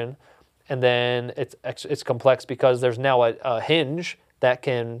motion. And then it's complex because there's now a hinge that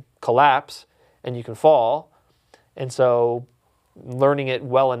can collapse and you can fall. And so learning it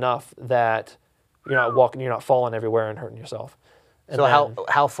well enough that you're not walking, you're not falling everywhere and hurting yourself. And so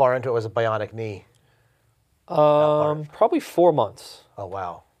how far into it was a bionic knee? Probably 4 months. Oh,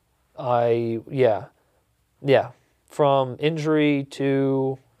 wow. Yeah. From injury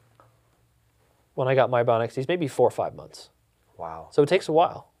to when I got my bionic knees, maybe 4 or 5 months. Wow. So it takes a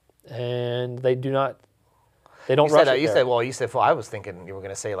while, and they don't rush it. You said, well, I was thinking you were going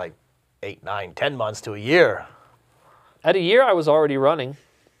to say like 8, 9, 10 months to a year. At a year, I was already running.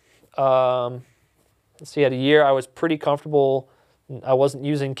 At a year, I was pretty comfortable. I wasn't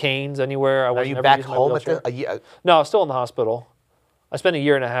using canes anywhere. Are you back home at a year? No, I was still in the hospital. I spent 1.5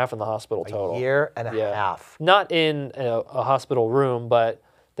 years in the hospital total. 1.5 years? Not in a hospital room, but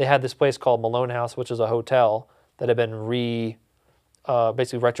they had this place called Malone House, which is a hotel that had been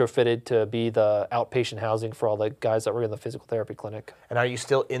basically retrofitted to be the outpatient housing for all the guys that were in the physical therapy clinic. And are you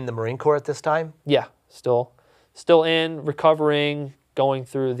still in the Marine Corps at this time? Yeah, still in, recovering, going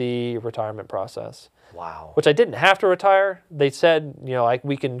through the retirement process. Wow. Which I didn't have to retire. They said, you know,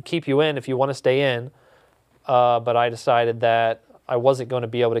 we can keep you in if you want to stay in. But I decided that I wasn't going to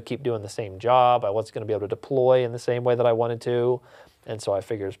be able to keep doing the same job. I wasn't going to be able to deploy in the same way that I wanted to. And so I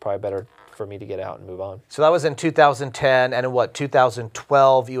figured it's probably better for me to get out and move on. So that was in 2010, and in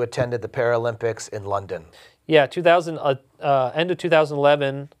 2012, you attended the Paralympics in London. Yeah, end of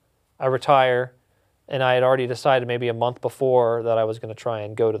 2011, I retire, and I had already decided maybe a month before that I was going to try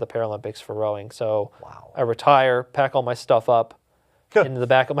and go to the Paralympics for rowing. So I retire, pack all my stuff up into the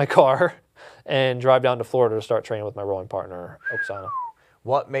back of my car, and drive down to Florida to start training with my rowing partner, Oksana.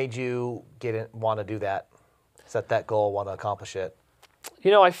 What made you want to do that? Set that goal, want to accomplish it?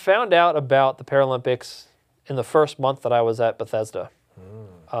 You know, I found out about the Paralympics in the first month that I was at Bethesda.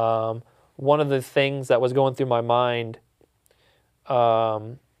 One of the things that was going through my mind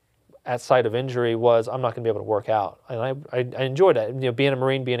at site of injury was I'm not going to be able to work out. And I enjoyed it. You know, being a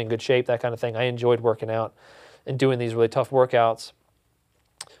Marine, being in good shape, that kind of thing. I enjoyed working out and doing these really tough workouts.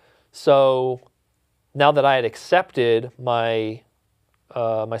 So now that I had accepted my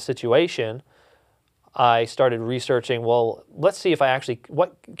my situation, I started researching, well, let's see if I actually,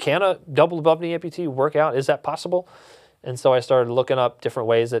 can a double above knee amputee work out? Is that possible? And so I started looking up different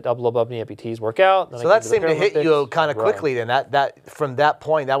ways that double bubny amputees work out. So that seemed to hit you kind of quickly then. That from that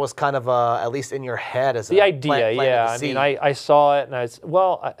point, that was kind of at least in your head as the idea. Yeah, I mean, I saw it,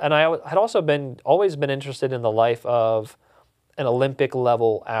 and I had also always been interested in the life of an Olympic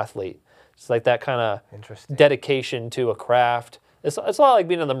level athlete. It's like that kind of dedication to a craft. It's a lot like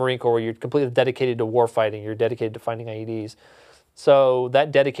being in the Marine Corps, where you're completely dedicated to war fighting. You're dedicated to finding IEDs. So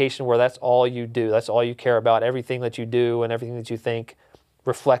that dedication where that's all you do, that's all you care about, everything that you do and everything that you think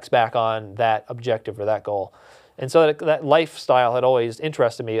reflects back on that objective or that goal. And so that lifestyle had always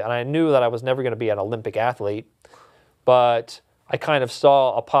interested me, and I knew that I was never going to be an Olympic athlete, but I kind of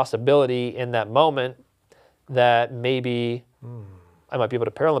saw a possibility in that moment that maybe I might be able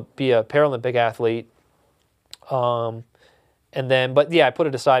to be a Paralympic athlete. But yeah, I put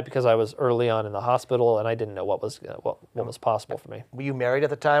it aside because I was early on in the hospital and I didn't know what was possible for me. Were you married at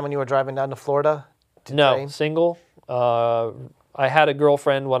the time when you were driving down to Florida? No, single. I had a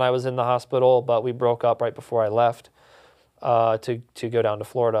girlfriend when I was in the hospital, but we broke up right before I left to go down to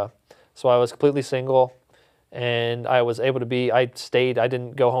Florida. So I was completely single, and I was able to be. I stayed. I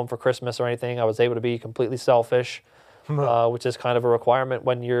didn't go home for Christmas or anything. I was able to be completely selfish, which is kind of a requirement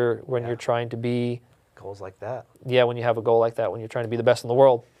when you're trying to be. Goals like that. Yeah, when you have a goal like that, when you're trying to be the best in the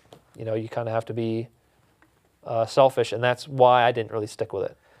world, you kind of have to be selfish, and that's why I didn't really stick with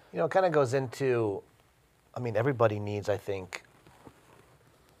it. It kind of goes into, I mean, everybody needs, I think,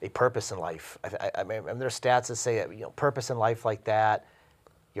 a purpose in life. I mean, there's stats that say, purpose in life like that,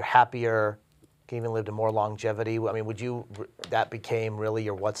 you're happier, can even live to more longevity. I mean, that became really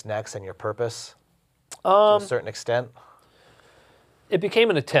your what's next and your purpose to a certain extent? It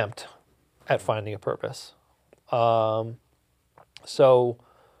became an attempt at finding a purpose. So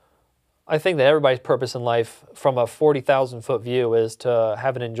I think that everybody's purpose in life from a 40,000-foot view is to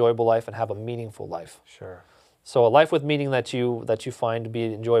have an enjoyable life and have a meaningful life. Sure. So a life with meaning that you find to be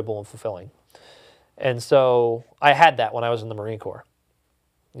enjoyable and fulfilling. And so I had that when I was in the Marine Corps.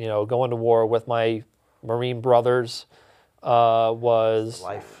 Going to war with my Marine brothers was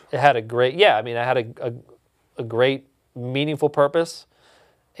life. It had a great I had a great meaningful purpose,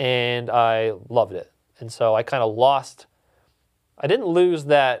 and I loved it. And so I kind of I didn't lose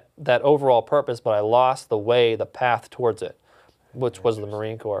that overall purpose, but I lost the path towards it, which was the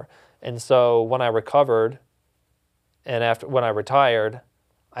Marine Corps. And so when I recovered, and when I retired,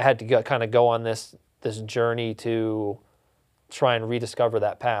 I had to kind of go on this journey to try and rediscover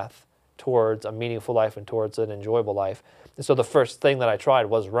that path towards a meaningful life and towards an enjoyable life. And so the first thing that I tried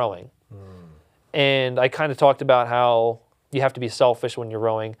was rowing. And I kind of talked about how you have to be selfish when you're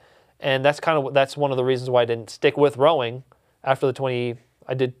rowing. And that's one of the reasons why I didn't stick with rowing after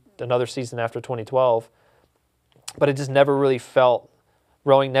I did another season after 2012. But it just never really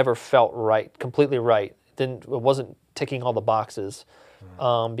rowing never felt right, completely right. It wasn't ticking all the boxes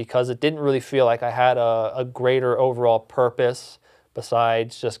because it didn't really feel like I had a greater overall purpose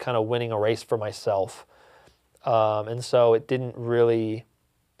besides just kind of winning a race for myself. And so it didn't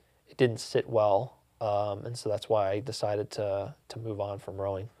sit well. And so that's why I decided to move on from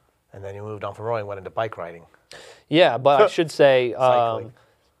rowing. And then you moved on from rowing, went into bike riding. Yeah, but I should say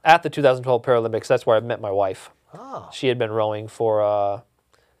at the 2012 Paralympics, that's where I met my wife. Oh. She had been rowing for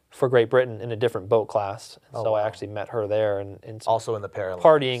Great Britain in a different boat class. And I actually met her there. And also in the Paralympics.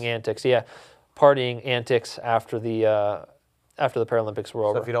 Partying antics, yeah. Partying antics after the Paralympics were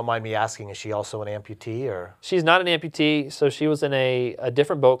over. So if you don't mind me asking, is she also an amputee? Or? She's not an amputee, so she was in a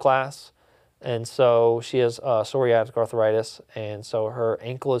different boat class. And so she has psoriatic arthritis, and so her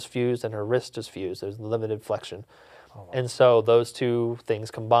ankle is fused and her wrist is fused. There's limited flexion. Oh, wow. And so those two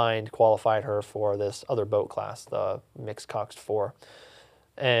things combined qualified her for this other boat class, the mixed coxed 4.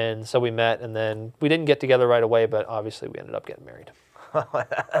 And so we met, and then we didn't get together right away, but obviously we ended up getting married.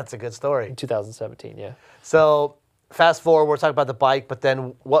 That's a good story. In 2017, yeah. So fast forward, we're talking about the bike, but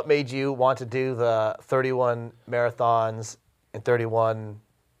then what made you want to do the 31 marathons in 31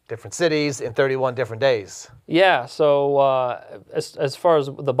 different cities in 31 different days? Yeah, so as far as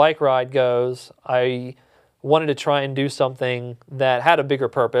the bike ride goes, I wanted to try and do something that had a bigger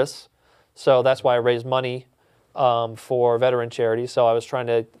purpose. So that's why I raised money for veteran charities. So I was trying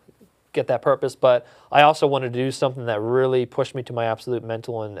to get that purpose, but I also wanted to do something that really pushed me to my absolute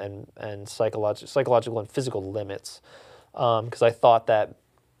mental and psychological and physical limits. Because I thought that,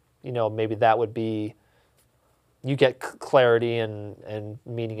 maybe that would be, you get clarity and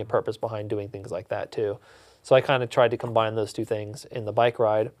meaning and purpose behind doing things like that too. So I kind of tried to combine those two things in the bike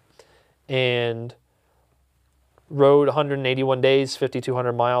ride, and rode 181 days,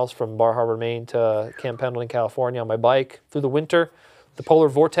 5,200 miles from Bar Harbor, Maine to Camp Pendleton, California on my bike through the winter, the polar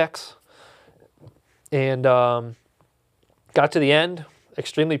vortex. And got to the end,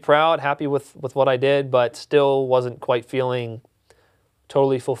 extremely proud, happy with what I did, but still wasn't quite feeling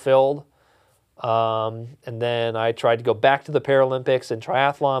totally fulfilled. And then I tried to go back to the Paralympics in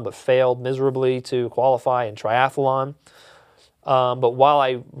triathlon, but failed miserably to qualify in triathlon. But while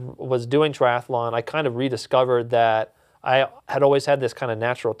I was doing triathlon, I kind of rediscovered that I had always had this kind of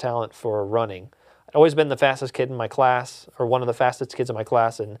natural talent for running. I'd always been the fastest kid in my class, or one of the fastest kids in my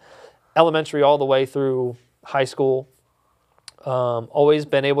class in elementary all the way through high school. Always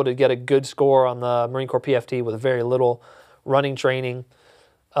been able to get a good score on the Marine Corps PFT with very little running training.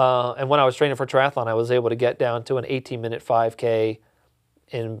 And when I was training for triathlon, I was able to get down to an 18-minute 5K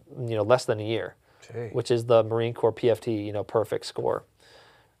in less than a year, which is the Marine Corps PFT perfect score.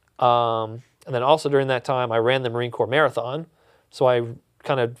 And then also during that time, I ran the Marine Corps Marathon, so I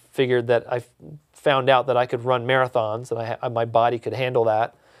kind of figured that I found out that I could run marathons and my body could handle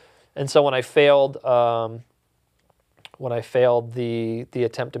that. And so when I failed the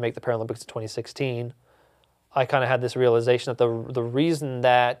attempt to make the Paralympics in 2016, I kind of had this realization that the reason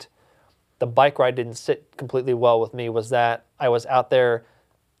that the bike ride didn't sit completely well with me was that I was out there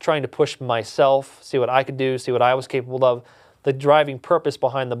trying to push myself, see what I could do, see what I was capable of. The driving purpose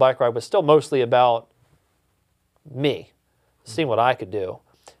behind the bike ride was still mostly about me, seeing what I could do.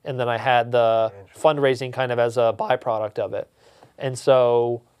 And then I had the fundraising kind of as a byproduct of it. And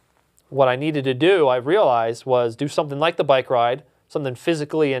so what I needed to do, I realized, was do something like the bike ride, something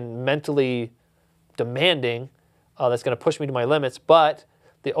physically and mentally demanding that's going to push me to my limits, but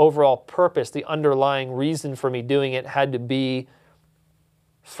the overall purpose, the underlying reason for me doing it had to be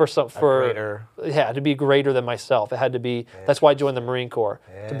it had to be greater than myself. It had to be, that's why I joined the Marine Corps,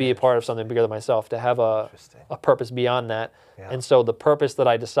 to be a part of something bigger than myself, to have a purpose beyond that. Yeah. And so the purpose that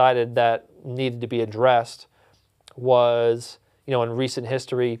I decided that needed to be addressed was, in recent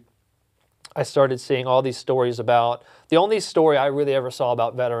history, I started seeing all these stories about, the only story I really ever saw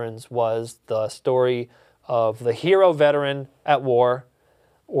about veterans was the story of the hero veteran at war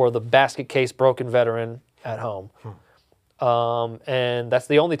or the basket case broken veteran at home. And that's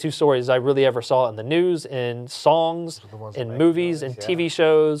the only two stories I really ever saw in the news, in songs, in movies, in TV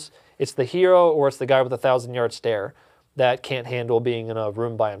shows. It's the hero or it's the guy with a 1,000-yard stare that can't handle being in a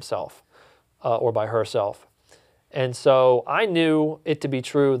room by himself or by herself. And so I knew it to be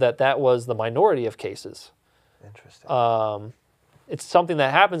true that that was the minority of cases. Interesting. It's something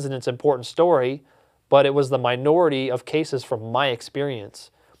that happens and it's an important story, but it was the minority of cases from my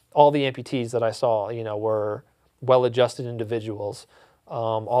experience. All the amputees that I saw, were well-adjusted individuals.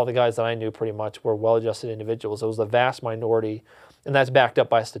 All the guys that I knew pretty much were well-adjusted individuals. It was the vast minority, and that's backed up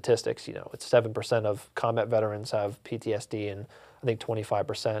by statistics. It's 7% of combat veterans have PTSD, and I think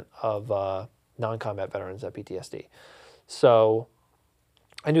 25% of non-combat veterans have PTSD. So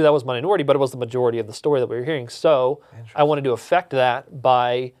I knew that was my minority, but it was the majority of the story that we were hearing. So I wanted to affect that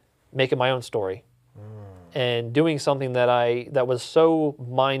by making my own story and doing something that was so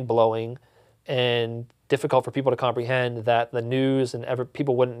mind-blowing and difficult for people to comprehend that the news and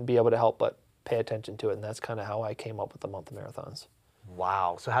people wouldn't be able to help but pay attention to it. And that's kind of how I came up with the month of marathons.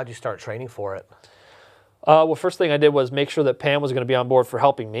 Wow. So how'd you start training for it? Well, first thing I did was make sure that Pam was going to be on board for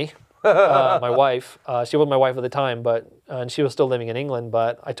helping me. My wife. She wasn't my wife at the time, and she was still living in England,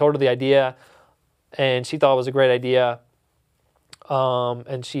 but I told her the idea and she thought it was a great idea.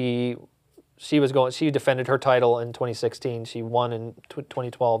 And she defended her title in 2016. She won in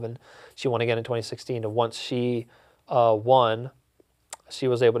 2012 and she won again in 2016. And once she won, she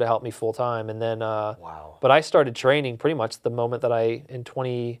was able to help me full time. And then, wow. But I started training pretty much the moment that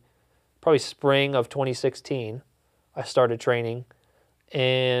probably spring of 2016, I started training,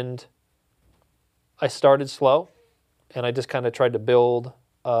 and I started slow, and I just kind of tried to build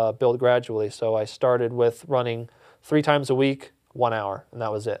gradually. So I started with running 3 times a week, 1 hour, and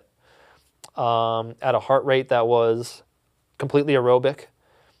that was it. At a heart rate that was completely aerobic,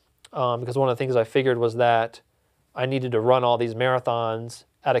 because one of the things I figured was that I needed to run all these marathons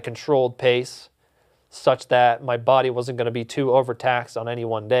at a controlled pace such that my body wasn't going to be too overtaxed on any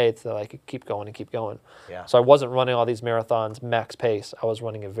one day so that I could keep going and keep going. Yeah. So I wasn't running all these marathons max pace. I was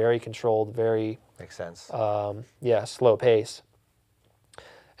running a very controlled, very... Makes sense. Slow pace.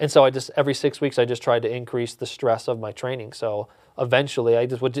 And so every 6 weeks, I just tried to increase the stress of my training. So eventually, I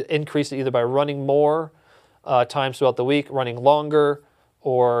just would increase it either by running more times throughout the week, running longer,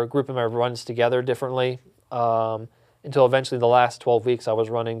 or grouping my runs together differently. Until eventually the last 12 weeks, I was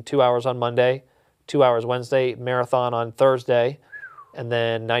running 2 hours on Monday, 2 hours Wednesday, marathon on Thursday, and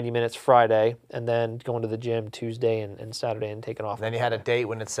then 90 minutes Friday, and then going to the gym Tuesday and Saturday and taking off. And then you had a date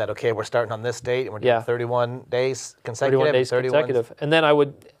when it said, okay, we're starting on this date, and we're doing 31 days consecutive. 31 days consecutive. And then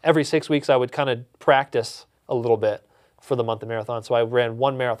every 6 weeks, I would kind of practice a little bit. for the month of marathon. So I ran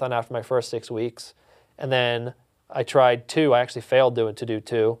 1 marathon after my first 6 weeks. And then I tried 2. I actually failed to do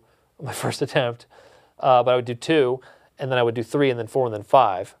 2 on my first attempt. But I would do 2, and then I would do 3, and then 4, and then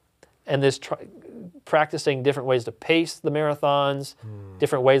 5. And this practicing different ways to pace the marathons,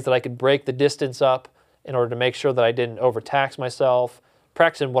 different ways that I could break the distance up in order to make sure that I didn't overtax myself,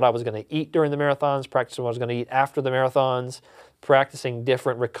 practicing what I was going to eat during the marathons, practicing what I was going to eat after the marathons, practicing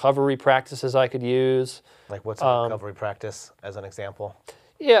different recovery practices I could use. Like what's a recovery practice, as an example?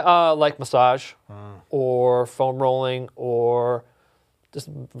 Yeah, like massage or foam rolling or just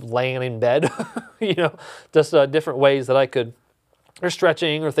laying in bed, just different ways that I could, or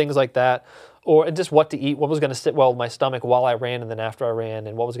stretching or things like that, or just what to eat, what was going to sit well with my stomach while I ran and then after I ran,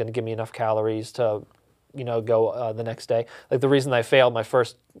 and what was going to give me enough calories to, go the next day. Like the reason I failed my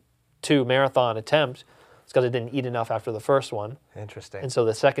first 2 marathon attempts is because I didn't eat enough after the first one. Interesting. And so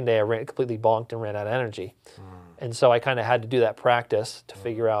the second day I completely bonked and ran out of energy. And so I kind of had to do that practice to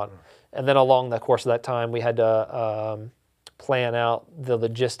figure out. And then along the course of that time, we had to plan out the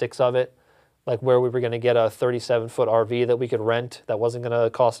logistics of it, like where we were going to get a 37-foot RV that we could rent that wasn't going to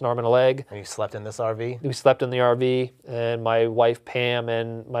cost an arm and a leg. And you slept in this RV? We slept in the RV, and my wife Pam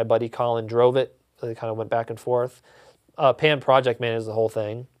and my buddy Colin drove it. So they kind of went back and forth. Pam project managed the whole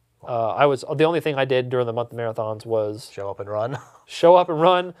thing. The only thing I did during the month of marathons was show up and run. Show up and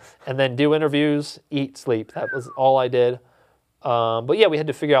run, and then do interviews, eat, sleep. That was all I did. But yeah, we had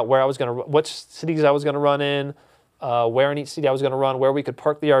to figure out where I was going to, which cities I was going to run in, where in each city I was going to run, where we could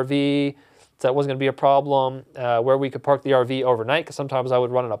park the RV, so that wasn't going to be a problem, where we could park the RV overnight, because sometimes I would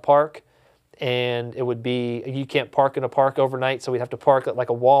run in a park, and it would be, you can't park in a park overnight, so we'd have to park at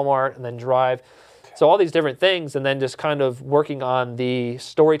like a Walmart and then drive. So all these different things, and then just kind of working on the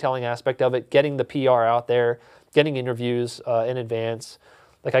storytelling aspect of it, getting the PR out there, getting interviews in advance.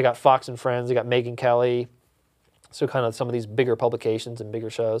 Like I got Fox and Friends, I got Megyn Kelly, so kind of some of these bigger publications and bigger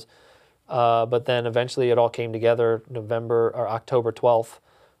shows. But then eventually it all came together October 12th.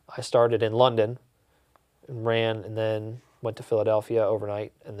 I started in London and ran, and then went to Philadelphia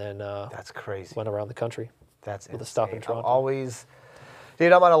overnight, and then that's crazy. Went around the country. That's with insane. a stop in Toronto.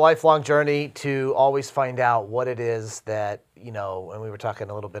 Dude, I'm on a lifelong journey to always find out what it is that, and we were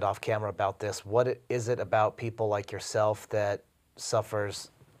talking a little bit off camera about this, is it about people like yourself that suffers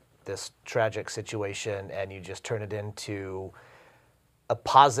this tragic situation and you just turn it into a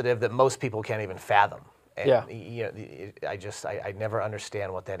positive that most people can't even fathom? And, I never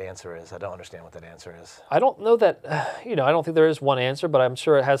understand what that answer is. I don't understand what that answer is. I don't know that, I don't think there is one answer, but I'm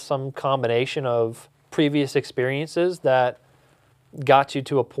sure it has some combination of previous experiences that got you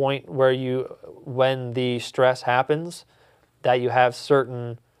to a point where when the stress happens, that you have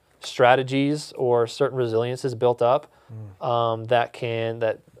certain strategies or certain resiliences built up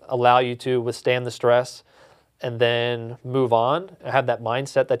that allow you to withstand the stress and then move on, have that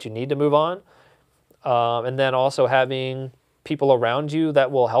mindset that you need to move on. And then also having people around you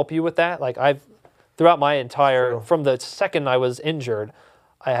that will help you with that. Like throughout my from the second I was injured,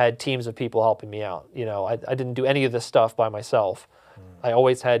 I had teams of people helping me out. I didn't do any of this stuff by myself. I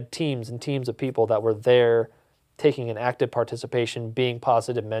always had teams and teams of people that were there taking an active participation, being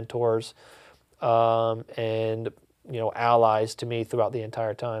positive mentors, and allies to me throughout the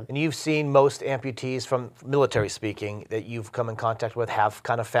entire time. And you've seen most amputees, from military speaking, that you've come in contact with have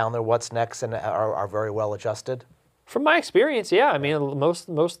kind of found their what's next and are very well adjusted? From my experience, yeah. I mean, most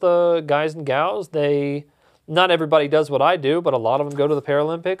of the guys and gals, not everybody does what I do, but a lot of them go to the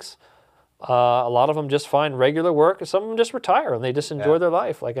Paralympics. A lot of them just find regular work. Some of them just retire and they just enjoy their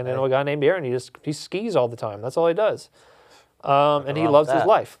life. Like I know a guy named Aaron. He skis all the time. That's all he does, and he loves his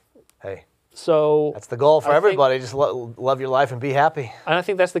life. Hey, so that's the goal for everybody. Just love your life and be happy. And I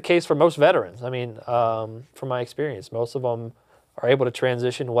think that's the case for most veterans. I mean, from my experience, most of them are able to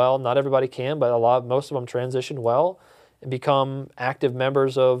transition well. Not everybody can, but most of them transition well and become active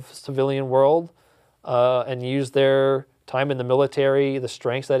members of civilian world and use their time in the military, the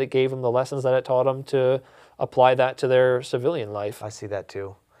strengths that it gave them, the lessons that it taught them, to apply that to their civilian life. I see that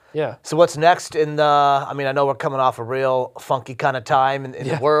too. Yeah. So what's next I know we're coming off a real funky kind of time in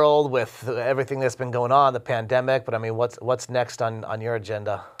the world with everything that's been going on, the pandemic, but I mean, what's next on your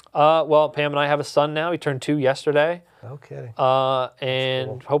agenda? Well, Pam and I have a son now. He turned 2 yesterday. No kidding. And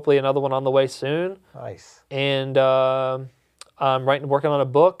cool. Hopefully another one on the way soon. Nice. And I'm working on a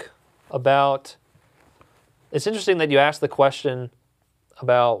book about... It's interesting that you asked the question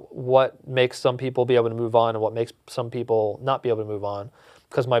about what makes some people be able to move on and what makes some people not be able to move on.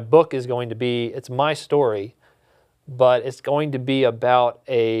 Because my book is going to be, it's my story, but it's going to be about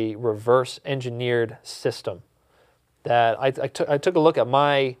a reverse engineered system. That I took a look at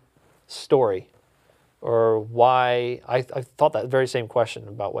my story or why. I thought that very same question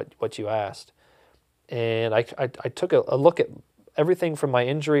about what you asked. And I took a look at everything from my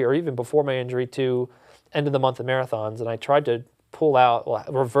injury, or even before my injury, to end of the month of marathons, and I tried to pull out,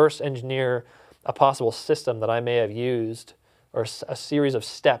 reverse engineer a possible system that I may have used, or a series of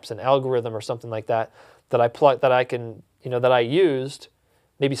steps, an algorithm or something like that, that I used,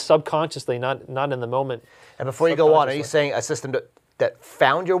 maybe subconsciously, not in the moment. And before you go on, are you saying a system that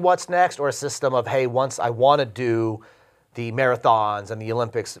found your what's next, or a system of, hey, once I want to do the marathons and the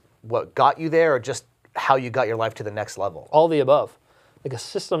Olympics, what got you there, or just how you got your life to the next level? All the above. Like a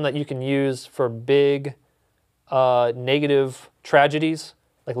system that you can use for big negative tragedies,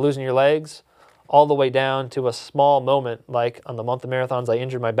 like losing your legs, all the way down to a small moment, like on the month of marathons, I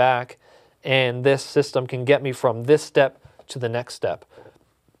injured my back, and this system can get me from this step to the next step.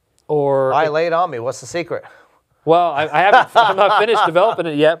 Or lay it on me. What's the secret? Well, I haven't. I'm not finished developing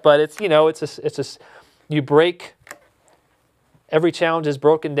it yet, but it's you break. Every challenge is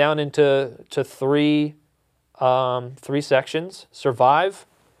broken down into three sections: survive,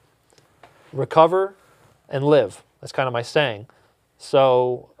 recover, and live. That's kind of my saying.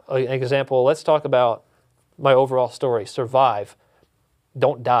 So, an example. Let's talk about my overall story. Survive.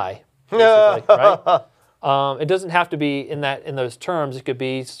 Don't die. Basically, right? It doesn't have to be in those terms. It could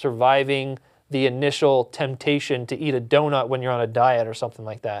be surviving the initial temptation to eat a donut when you're on a diet or something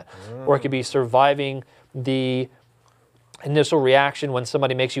like that. Or it could be surviving the initial reaction when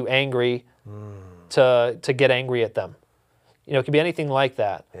somebody makes you angry to get angry at them. It could be anything like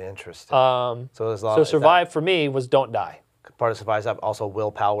that. Interesting. So survive for me was don't die. Part of survive is also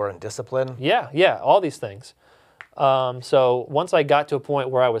willpower and discipline. Yeah, all these things. So once I got to a point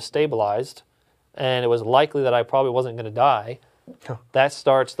where I was stabilized, and it was likely that I probably wasn't going to die, that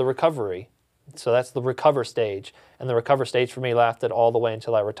starts the recovery. So that's the recover stage. And the recover stage for me lasted all the way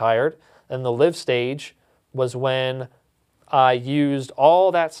until I retired. And the live stage was when I used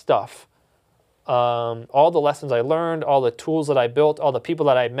all that stuff, all the lessons I learned, all the tools that I built, all the people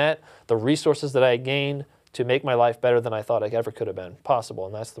that I met, the resources that I gained to make my life better than I thought it ever could have been possible.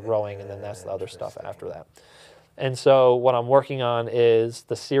 And that's the rowing, and then that's the other stuff after that. And so what I'm working on is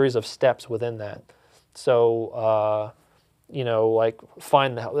the series of steps within that. So, like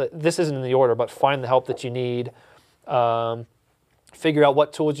find the help. This isn't in the order, but find the help that you need. Figure out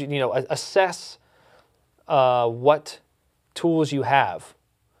what tools assess what tools you have.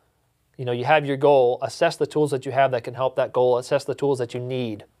 You have your goal. Assess the tools that you have that can help that goal. Assess the tools that you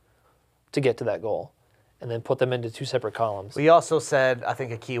need to get to that goal, and then put them into two separate columns. We also said, I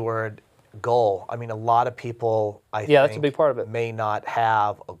think, a key word, goal. I mean, a lot of people, I think, that's a big part of it, may not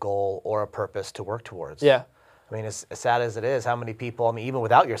have a goal or a purpose to work towards. Yeah. I mean, as sad as it is, how many people, I mean, even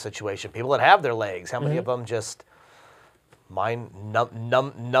without your situation, people that have their legs, how many of them just numbingly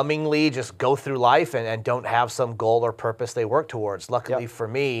just go through life and don't have some goal or purpose they work towards? Luckily for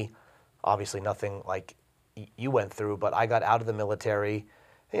me, obviously nothing like you went through, but I got out of the military.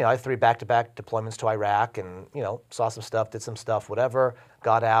 I had 3 back-to-back deployments to Iraq and, saw some stuff, did some stuff, whatever,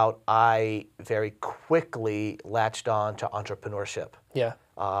 got out. I very quickly latched on to entrepreneurship. Yeah.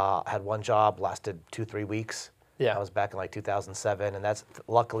 Had one job, lasted 2-3 weeks. Yeah. I was back in like 2007, and that's,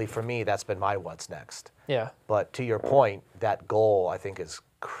 luckily for me, that's been my what's next. Yeah. But to your point, that goal, I think, is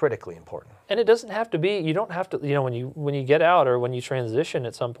critically important. And it doesn't have to be, you don't have to, when you get out or when you transition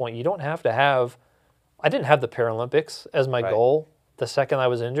at some point, you don't have to have, I didn't have the Paralympics as my goal. The second I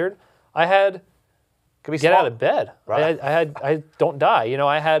was injured, I had get out of bed. Right. I don't die.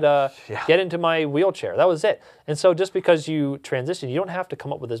 I had get into my wheelchair. That was it. And so just because you transition, you don't have to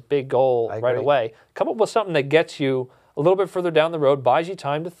come up with this big goal right away. Come up with something that gets you a little bit further down the road, buys you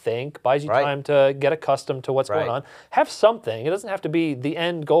time to think, buys you time to get accustomed to what's going on. Have something. It doesn't have to be the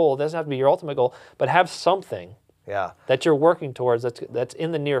end goal. It doesn't have to be your ultimate goal, but have something that you're working towards that's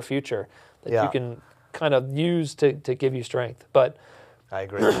in the near future that you can kind of use to give you strength. But I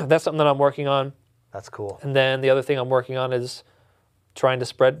agree. That's something that I'm working on. That's cool. And then the other thing I'm working on is trying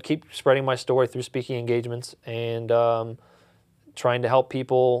to keep spreading my story through speaking engagements and trying to help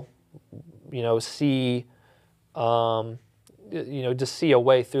people, see, just see a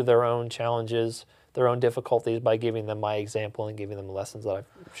way through their own challenges, their own difficulties by giving them my example and giving them the lessons that I've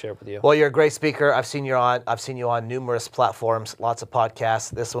shared with you. Well, you're a great speaker. I've seen you on numerous platforms, lots of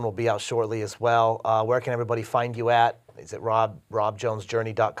podcasts. This one will be out shortly as well. Where can everybody find you at? Is it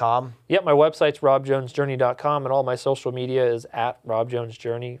robjonesjourney.com? Yep, my website's robjonesjourney.com, and all my social media is at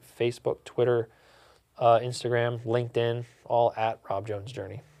robjonesjourney, Facebook, Twitter, Instagram, LinkedIn, all at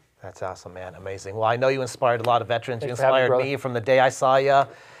robjonesjourney. That's awesome, man. Amazing. Well, I know you inspired a lot of veterans. You inspired me from the day I saw you.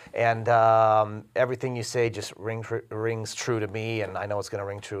 And everything you say just rings true to me, and I know it's going to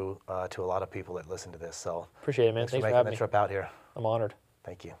ring true to a lot of people that listen to this. So appreciate it, man. Thanks for having making the me. trip out here. I'm honored.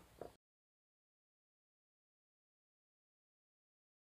 Thank you.